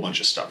a whole bunch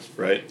of stuff,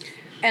 right?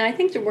 And I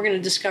think that we're going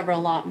to discover a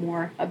lot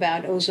more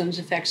about ozone's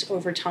effects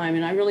over time,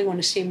 and I really want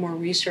to see more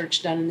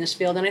research done in this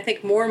field. And I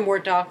think more and more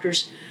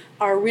doctors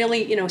are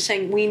really,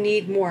 saying we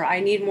need more. I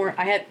need more.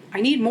 I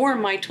need more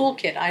in my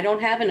toolkit. I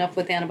don't have enough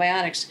with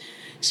antibiotics.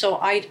 So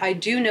I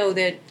do know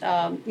that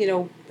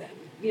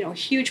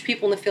huge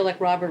people in the field like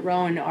Robert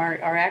Rowan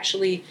are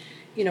actually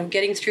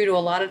getting through to a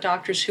lot of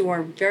doctors who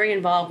are very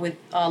involved with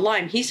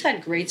Lyme. He's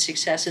had great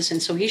successes,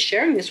 and so he's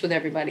sharing this with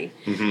everybody,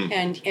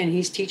 and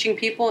he's teaching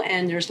people.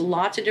 And there's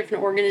lots of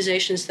different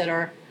organizations that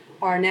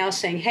are now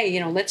saying,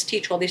 hey, let's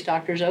teach all these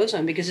doctors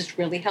ozone because it's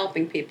really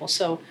helping people.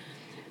 So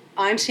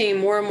I'm seeing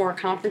more and more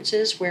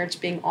conferences where it's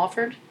being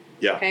offered.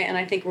 Yeah. Okay, and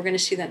I think we're going to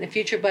see that in the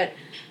future. But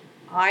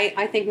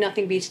I think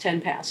nothing beats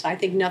 10-pass. I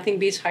think nothing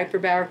beats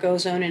hyperbaric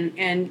ozone,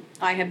 and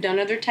I have done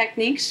other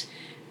techniques,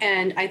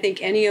 and I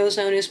think any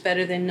ozone is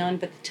better than none,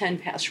 but the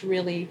 10-pass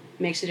really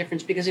makes a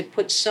difference because it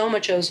puts so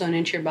much ozone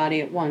into your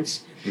body at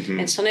once.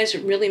 And sometimes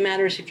it really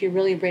matters if you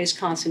really raise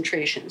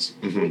concentrations.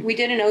 We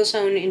did an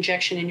ozone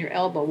injection in your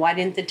elbow. Why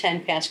didn't the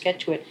 10-pass get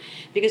to it?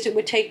 Because it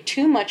would take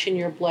too much in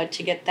your blood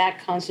to get that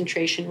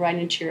concentration right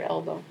into your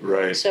elbow.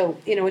 Right. So,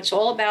 it's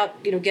all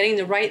about, getting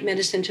the right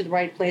medicine to the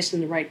right place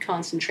and the right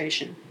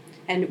concentration.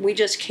 And we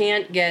just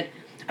can't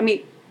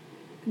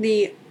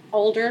the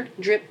older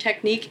drip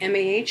technique,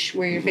 MAH,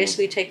 where you're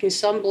basically taking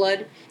some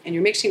blood and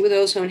you're mixing it with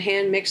ozone,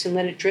 hand mix, and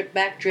let it drip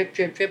back, drip,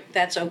 drip, drip,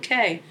 that's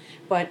okay.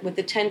 But with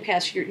the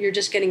 10-pass, you're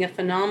just getting a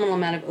phenomenal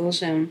amount of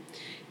ozone.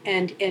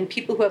 And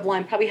people who have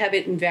Lyme probably have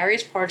it in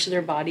various parts of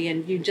their body,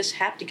 and you just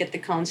have to get the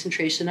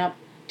concentration up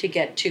to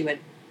get to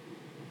it.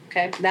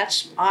 Okay?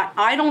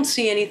 I don't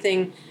see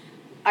anything.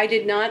 I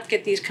did not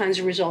get these kinds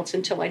of results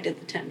until I did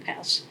the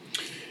 10-pass.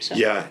 So.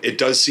 Yeah, it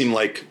does seem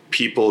like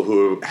people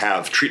who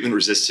have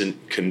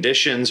treatment-resistant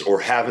conditions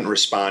or haven't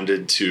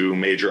responded to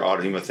major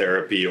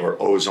autoimmunotherapy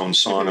or ozone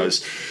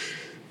saunas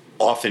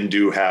often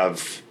do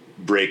have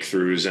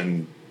breakthroughs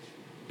and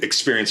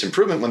experience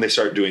improvement when they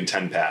start doing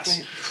 10-pass.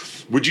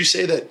 Right. Would you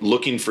say that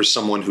looking for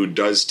someone who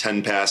does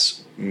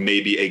 10-pass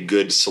may be a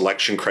good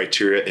selection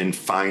criteria in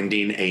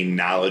finding a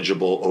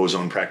knowledgeable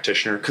ozone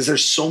practitioner? Because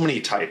there's so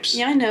many types.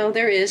 Yeah, I know,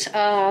 there is.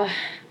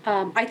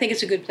 I think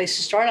it's a good place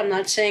to start. I'm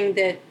not saying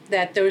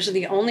that those are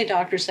the only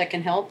doctors that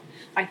can help.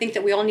 I think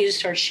that we all need to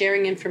start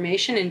sharing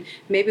information, and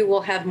maybe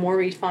we'll have more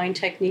refined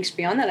techniques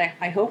beyond that.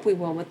 I hope we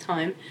will with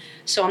time.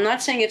 So I'm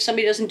not saying if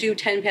somebody doesn't do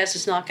 10-pass,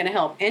 it's not going to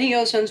help. Any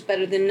ozone's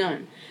better than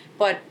none.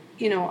 But,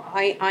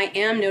 I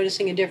am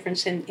noticing a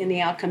difference in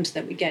the outcomes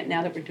that we get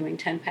now that we're doing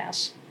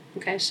 10-pass.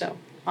 Okay, so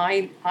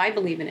I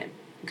believe in it.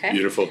 Okay?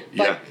 Beautiful,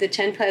 But the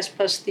 10-pass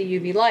plus the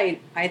UV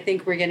light, I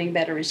think we're getting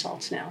better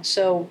results now.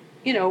 So,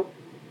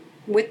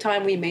 with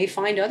time, we may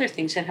find other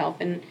things that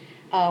help. And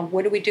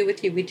what do we do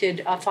with you? We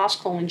did a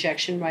phosphol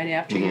injection right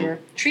after your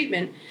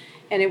treatment,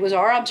 and it was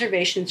our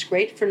observation. It's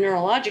great for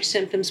neurologic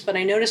symptoms, but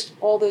I noticed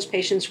all those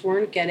patients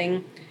weren't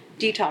getting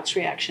detox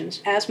reactions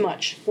as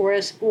much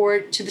or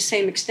to the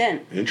same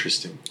extent.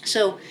 Interesting.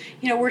 So,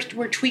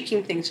 we're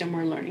tweaking things and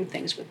we're learning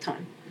things with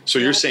time. So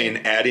you're saying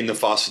adding the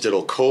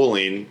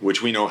phosphatidylcholine,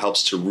 which we know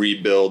helps to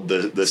rebuild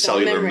the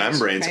cellular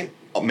membranes,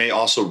 right, may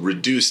also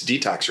reduce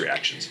detox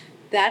reactions.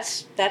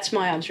 That's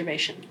my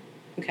observation.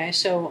 Okay,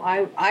 so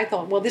I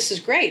thought, well, this is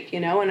great,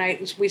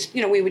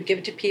 and we would give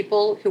it to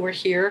people who were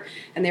here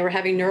and they were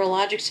having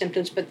neurologic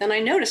symptoms, but then I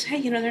noticed,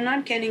 hey, they're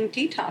not getting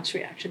detox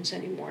reactions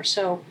anymore.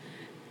 So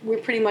we're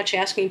pretty much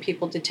asking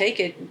people to take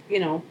it,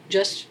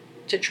 just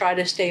to try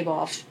to stave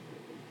off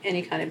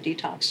any kind of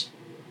detox.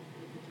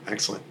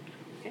 Excellent.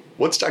 Okay.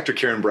 What's Dr.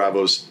 Karen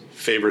Bravo's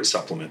favorite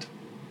supplement?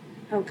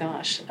 Oh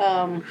gosh,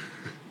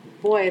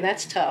 boy,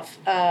 that's tough.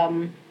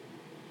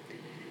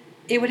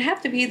 It would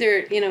have to be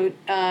either,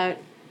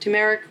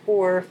 turmeric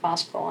or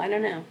phosphol. I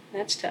don't know.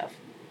 That's tough.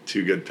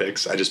 Two good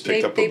picks. I just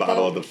picked up a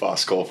bottle of the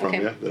phosphol from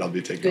you that I'll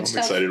be taking home. I'm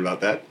excited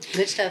about that.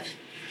 Good stuff.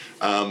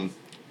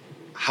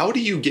 How do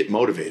you get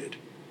motivated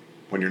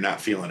when you're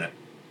not feeling it?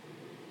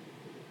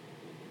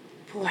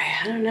 Boy,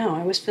 I don't know.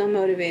 I always feel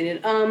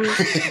motivated.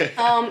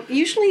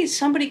 Usually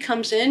somebody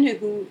comes in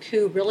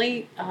who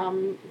really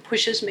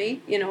pushes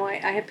me.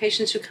 I have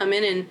patients who come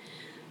in and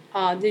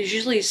there's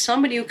usually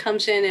somebody who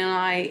comes in and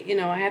I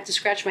have to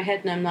scratch my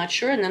head and I'm not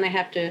sure, and then I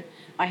have to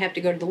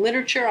go to the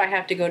literature, I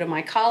have to go to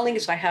my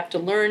colleagues, I have to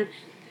learn.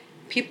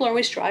 People are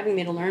always driving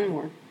me to learn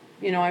more.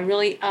 I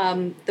really,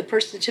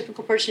 the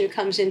typical person who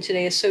comes in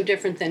today is so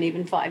different than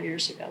even 5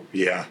 years ago.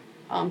 Yeah.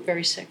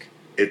 Very sick.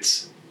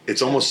 It's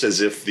almost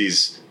as if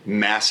these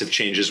massive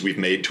changes we've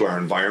made to our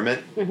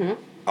environment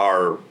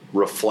are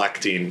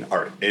reflected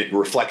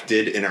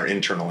in our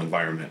internal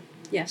environment.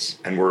 Yes.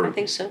 And we're I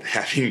think so.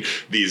 having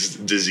these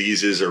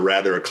diseases, or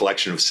rather a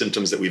collection of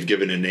symptoms that we've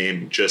given a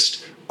name,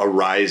 just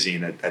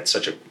arising at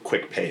such a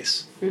quick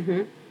pace.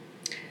 Mm-hmm.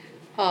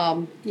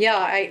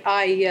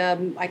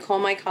 I call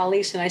my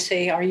colleagues and I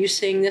say, are you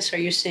seeing this? Are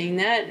you seeing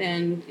that?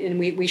 And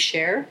we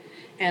share.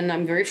 And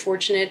I'm very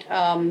fortunate.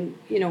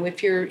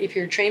 If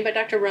you're trained by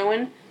Dr.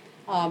 Rowan,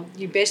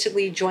 you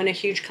basically join a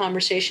huge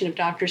conversation of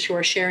doctors who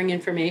are sharing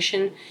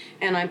information.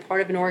 And I'm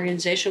part of an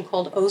organization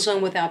called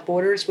Ozone Without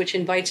Borders, which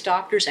invites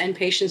doctors and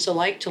patients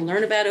alike to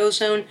learn about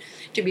ozone,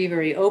 to be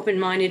very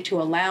open-minded,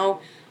 to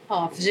allow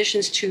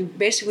physicians to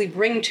basically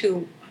bring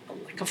to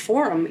a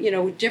forum,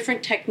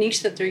 different techniques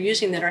that they're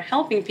using that are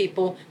helping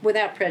people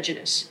without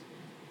prejudice.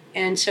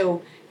 And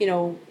so,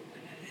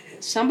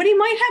 somebody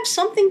might have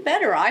something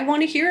better. I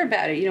want to hear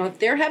about it. If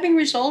they're having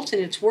results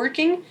and it's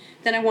working,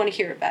 then I want to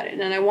hear about it.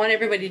 And I want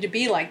everybody to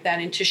be like that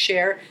and to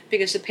share,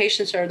 because the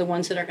patients are the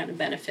ones that are going to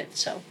benefit.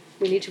 So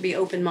we need to be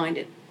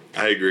open-minded.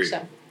 I agree.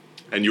 So.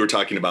 And you were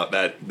talking about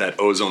that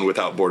Ozone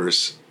Without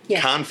Borders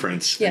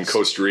conference in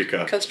Costa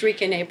Rica. Costa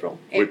Rica in April.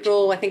 I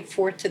think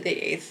 4th to the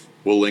 8th.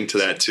 We'll link to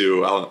that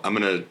too. I'm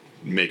going to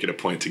make it a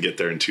point to get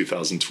there in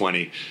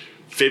 2020.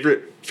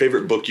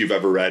 Favorite book you've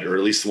ever read, or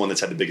at least the one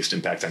that's had the biggest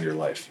impact on your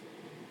life?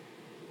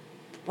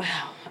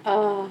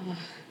 Wow.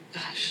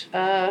 Gosh.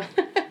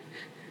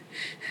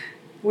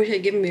 Wish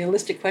had given me a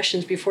list of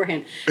questions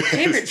beforehand.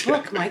 Favorite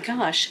book? My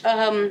gosh.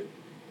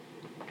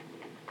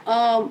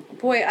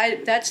 Boy,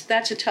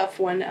 that's a tough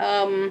one.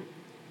 I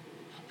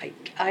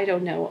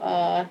don't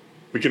know.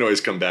 We can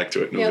always come back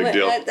to it. No big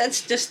deal.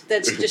 That's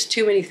just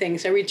too many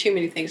things. I read too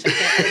many things. I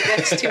can't.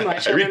 That's too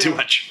much. I read too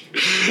much.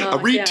 I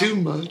read too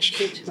much.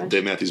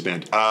 Dave Matthews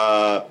Band.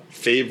 Not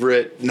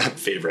favorite.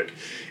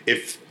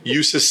 If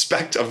you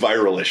suspect a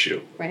viral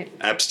issue, right?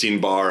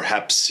 Epstein-Barr,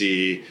 Hep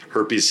C,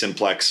 herpes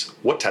simplex,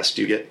 what test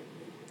do you get?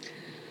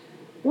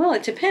 Well,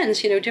 it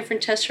depends.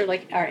 Different tests are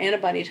like our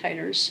antibody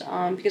titers,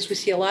 because we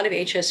see a lot of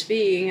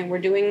HSV, and we're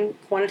doing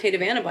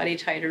quantitative antibody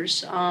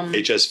titers.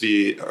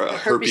 HSV,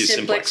 herpes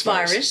simplex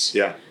virus.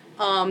 Yeah.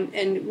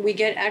 And we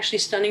get actually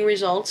stunning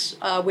results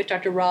with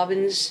Dr.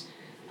 Robbins'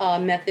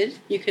 method.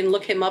 You can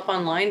look him up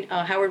online.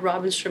 Howard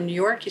Robbins from New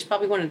York. He's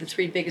probably one of the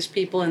 3 biggest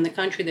people in the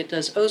country that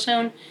does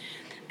ozone.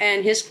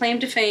 And his claim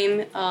to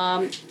fame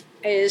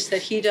is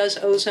that he does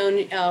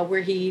ozone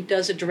where he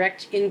does a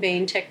direct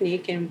in-vein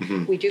technique,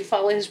 and we do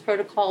follow his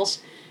protocols.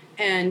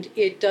 And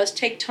it does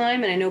take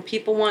time, and I know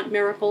people want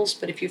miracles,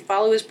 but if you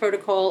follow his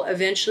protocol,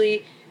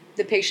 eventually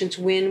the patients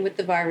win with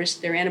the virus.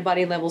 Their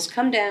antibody levels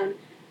come down.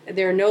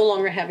 They're no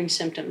longer having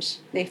symptoms.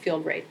 They feel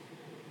great.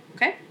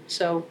 Okay?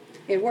 So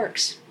it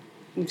works.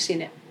 You've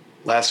seen it.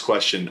 Last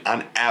question.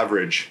 On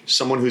average,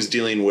 someone who's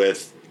dealing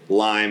with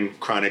Lyme,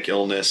 chronic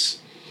illness,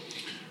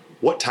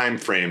 what time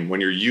frame, when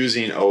you're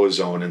using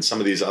ozone and some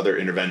of these other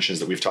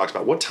interventions that we've talked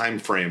about, what time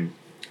frame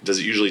does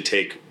it usually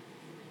take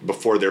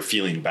before they're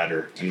feeling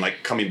better and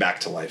coming back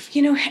to life?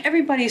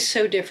 Everybody's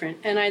so different,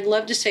 and I'd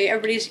love to say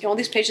all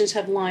these patients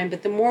have Lyme,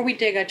 but the more we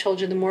dig, I told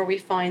you, the more we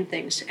find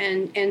things,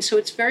 and so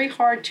it's very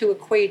hard to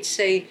equate,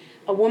 say,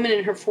 a woman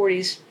in her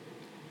 40s,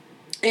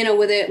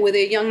 with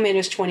a young man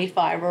who's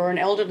 25, or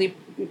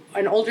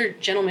an older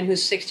gentleman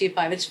who's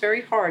 65. It's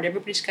very hard.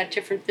 Everybody's got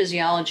different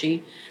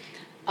physiology.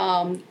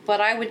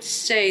 But I would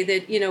say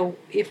that,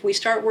 if we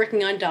start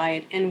working on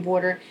diet and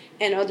water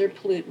and other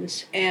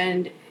pollutants,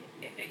 and,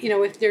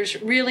 if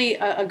there's really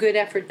a good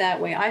effort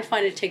that way, I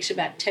find it takes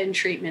about 10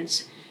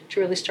 treatments to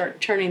really start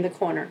turning the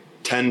corner.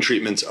 10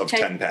 treatments of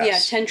 10 pass? Yeah,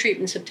 10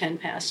 treatments of 10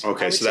 pass.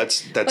 Okay, so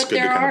that's good. But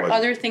there are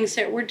other things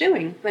that we're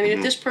doing. I mean,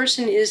 if this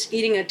person is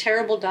eating a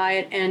terrible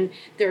diet and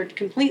they're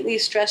completely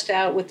stressed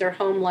out with their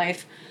home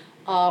life,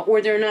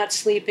 or they're not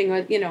sleeping,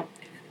 or,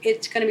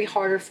 it's going to be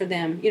harder for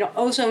them.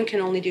 Ozone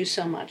can only do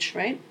so much,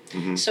 right?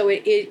 So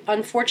it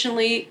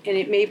unfortunately, and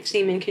it may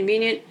seem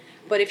inconvenient,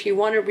 but if you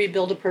want to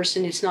rebuild a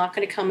person, it's not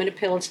going to come in a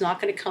pill. It's not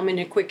going to come in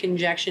a quick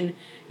injection.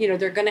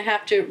 They're going to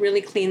have to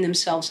really clean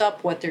themselves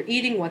up, what they're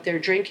eating, what they're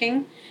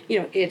drinking.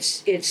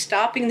 It's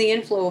stopping the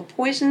inflow of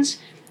poisons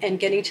and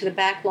getting to the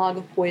backlog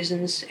of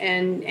poisons,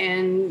 and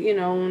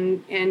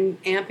amping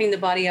the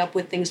body up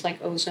with things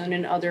like ozone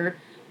and other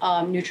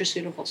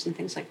nutraceuticals and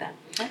things like that.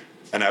 Right?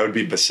 And I would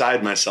be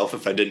beside myself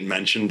if I didn't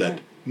mention that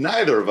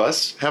neither of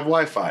us have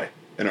Wi-Fi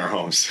in our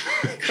homes.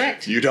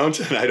 Correct. You don't,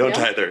 and I don't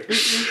either.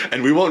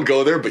 And we won't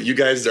go there, but you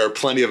guys, there are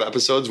plenty of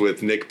episodes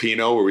with Nick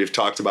Pino where we've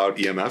talked about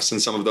EMFs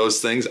and some of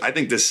those things. I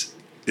think this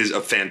is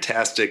a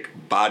fantastic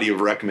body of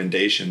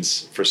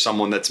recommendations for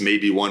someone that's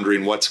maybe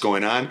wondering what's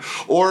going on.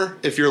 Or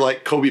if you're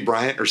like Kobe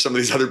Bryant or some of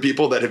these other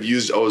people that have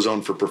used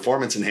ozone for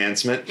performance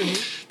enhancement,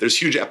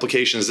 there's huge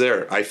applications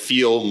there. I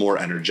feel more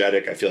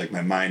energetic. I feel like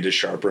my mind is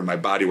sharper and my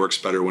body works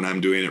better when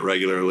I'm doing it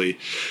regularly.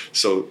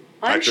 So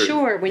I'm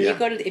sure when you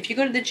go to if you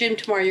go to the gym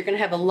tomorrow, you're going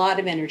to have a lot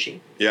of energy.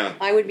 Yeah.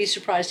 I would be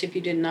surprised if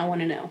you didn't. I want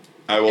to know.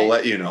 I will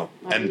let you know.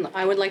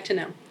 I would like to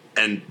know.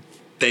 And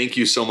thank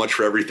you so much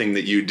for everything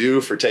that you do,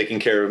 for taking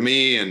care of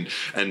me and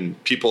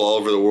people all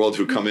over the world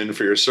who come in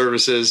for your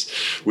services.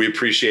 We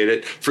appreciate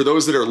it. For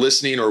those that are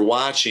listening or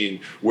watching,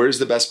 where's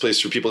the best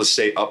place for people to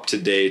stay up to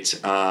date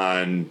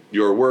on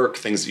your work,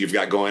 things that you've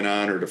got going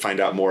on, or to find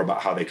out more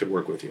about how they could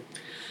work with you?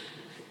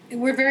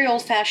 We're very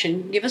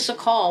old-fashioned. Give us a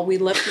call. We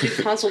love to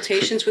do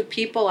consultations with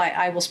people.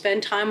 I will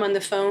spend time on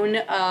the phone.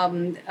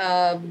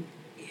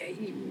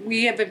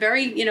 We have a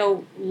very,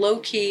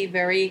 low-key,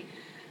 very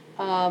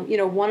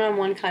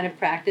one-on-one kind of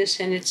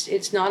practice, and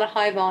it's not a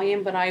high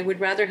volume, but I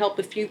would rather help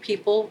a few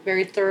people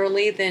very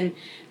thoroughly than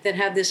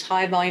have this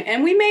high volume.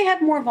 And we may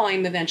have more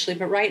volume eventually,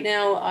 but right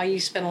now you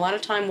spend a lot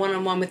of time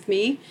one-on-one with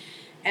me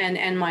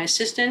and my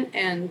assistant,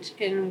 and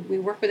we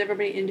work with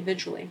everybody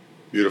individually.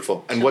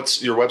 Beautiful. And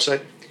what's your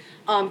website?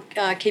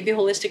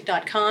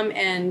 kbholistic.com,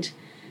 and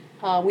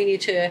we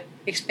need to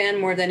expand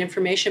more of that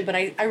information, but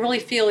I really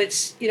feel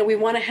it's, we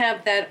want to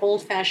have that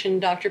old-fashioned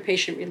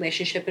doctor-patient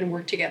relationship and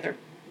work together.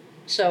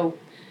 So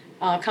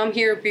come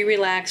here, be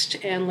relaxed,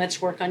 and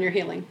let's work on your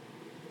healing.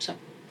 So,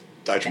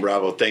 Dr.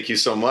 Bravo, thank you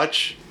so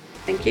much.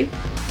 Thank you.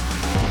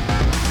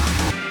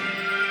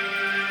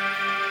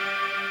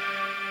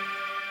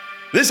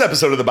 This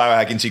episode of the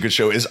Biohacking Secret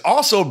Show is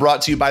also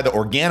brought to you by the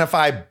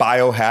Organifi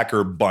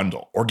Biohacker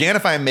Bundle.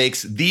 Organifi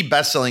makes the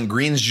best-selling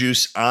greens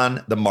juice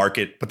on the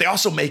market, but they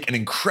also make an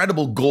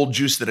incredible gold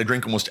juice that I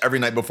drink almost every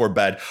night before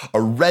bed,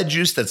 a red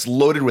juice that's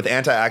loaded with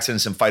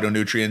antioxidants and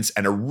phytonutrients,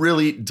 and a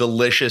really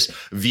delicious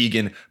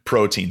vegan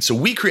protein. So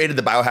we created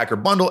the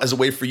Biohacker Bundle as a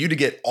way for you to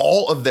get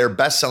all of their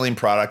best-selling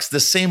products the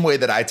same way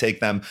that I take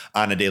them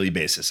on a daily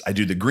basis. I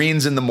do the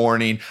greens in the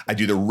morning, I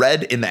do the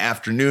red in the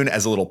afternoon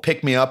as a little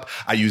pick-me-up,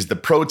 I use the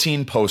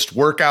protein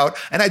post-workout,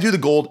 and I do the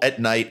gold at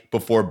night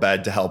before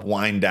bed to help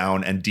wind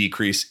down and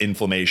decrease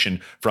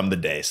inflammation from the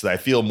day so that I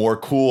feel more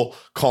cool,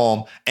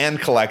 calm, and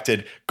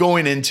collected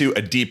going into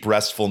a deep,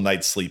 restful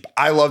night's sleep.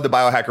 I love the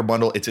Biohacker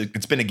Bundle.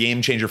 It's been a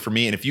game changer for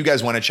me, and if you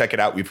guys want to check it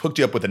out, we've hooked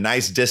you up with a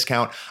nice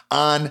discount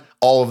on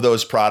all of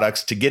those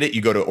products. To get it,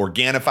 you go to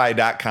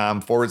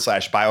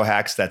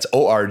Organifi.com/biohacks. That's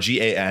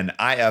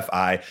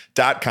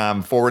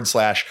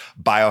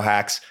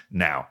Organifi.com/biohacks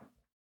now.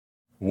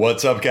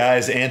 What's up,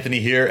 guys? Anthony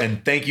here,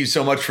 and thank you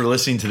so much for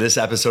listening to this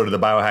episode of the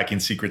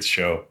Biohacking Secrets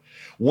Show.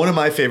 One of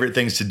my favorite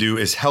things to do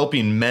is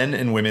helping men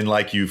and women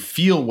like you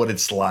feel what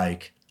it's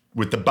like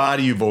with the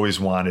body you've always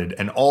wanted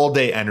and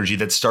all-day energy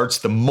that starts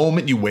the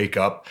moment you wake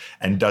up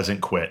and doesn't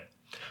quit.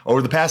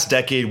 Over the past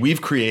decade,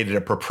 we've created a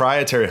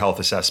proprietary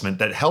health assessment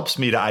that helps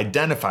me to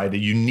identify the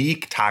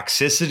unique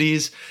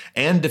toxicities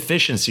and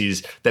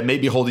deficiencies that may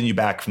be holding you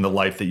back from the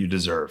life that you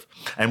deserve.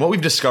 And what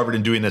we've discovered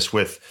in doing this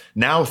with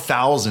now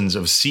thousands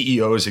of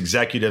CEOs,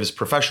 executives,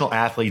 professional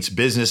athletes,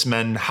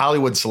 businessmen,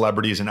 Hollywood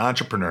celebrities, and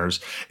entrepreneurs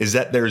is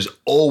that there's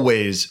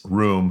always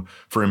room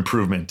for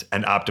improvement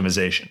and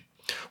optimization.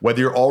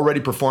 Whether you're already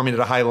performing at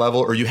a high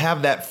level or you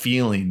have that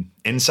feeling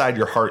inside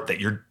your heart that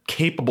you're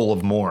capable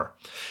of more,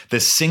 the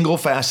single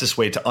fastest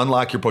way to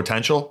unlock your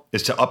potential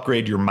is to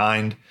upgrade your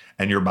mind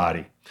and your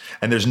body.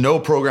 And there's no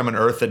program on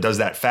earth that does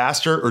that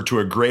faster or to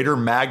a greater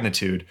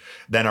magnitude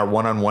than our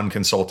one-on-one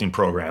consulting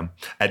program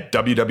at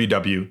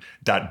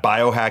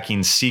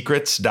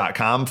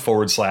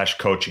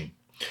www.biohackingsecrets.com/coaching.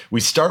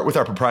 We start with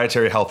our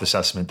proprietary health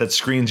assessment that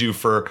screens you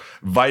for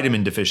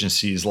vitamin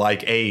deficiencies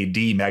like A,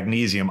 D,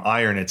 magnesium,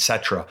 iron,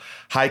 etc.,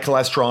 high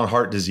cholesterol and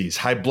heart disease,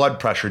 high blood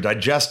pressure,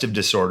 digestive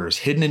disorders,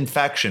 hidden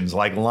infections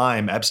like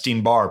Lyme,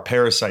 Epstein-Barr,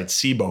 parasites,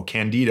 SIBO,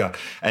 Candida,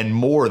 and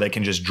more that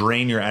can just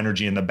drain your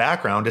energy in the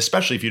background,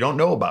 especially if you don't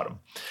know about them.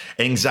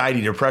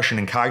 Anxiety, depression,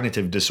 and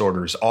cognitive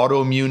disorders,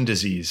 autoimmune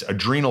disease,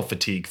 adrenal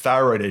fatigue,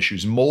 thyroid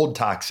issues, mold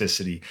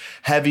toxicity,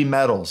 heavy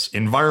metals,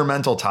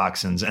 environmental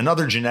toxins, and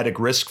other genetic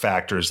risk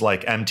factors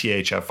like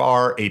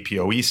MTHFR,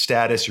 APOE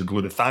status, your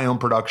glutathione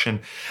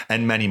production,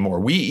 and many more.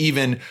 We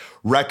even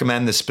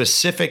recommend the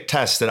specific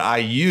tests that I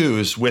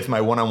use with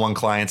my one-on-one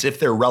clients if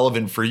they're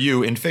relevant for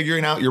you in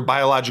figuring out your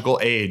biological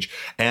age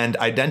and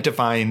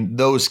identifying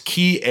those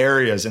key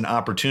areas and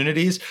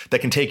opportunities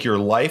that can take your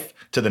life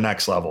to the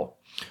next level.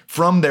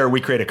 From there,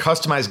 we create a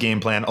customized game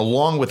plan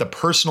along with a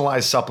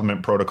personalized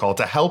supplement protocol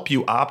to help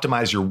you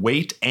optimize your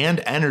weight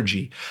and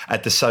energy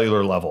at the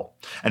cellular level.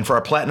 And for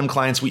our platinum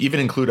clients, we even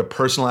include a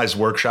personalized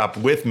workshop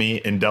with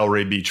me in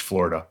Delray Beach,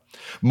 Florida.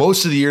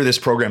 Most of the year, this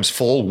program's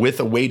full with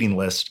a waiting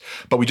list,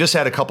 but we just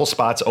had a couple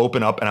spots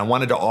open up and I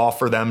wanted to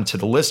offer them to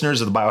the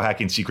listeners of the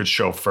Biohacking Secrets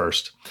show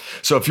first.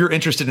 So if you're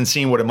interested in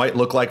seeing what it might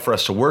look like for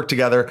us to work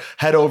together,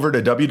 head over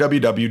to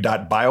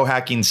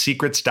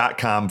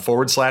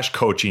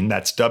www.biohackingsecrets.com/coaching.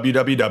 That's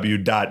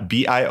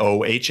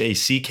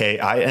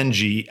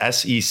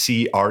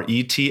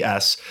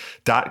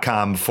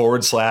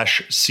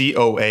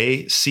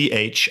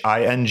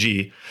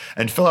www.biohackingsecrets.com/COACHING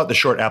and fill out the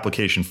short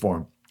application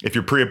form. If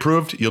you're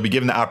pre-approved, you'll be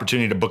given the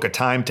opportunity to book a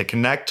time to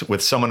connect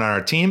with someone on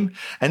our team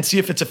and see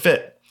if it's a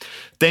fit.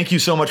 Thank you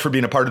so much for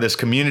being a part of this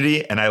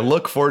community, and I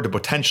look forward to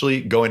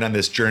potentially going on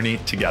this journey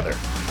together.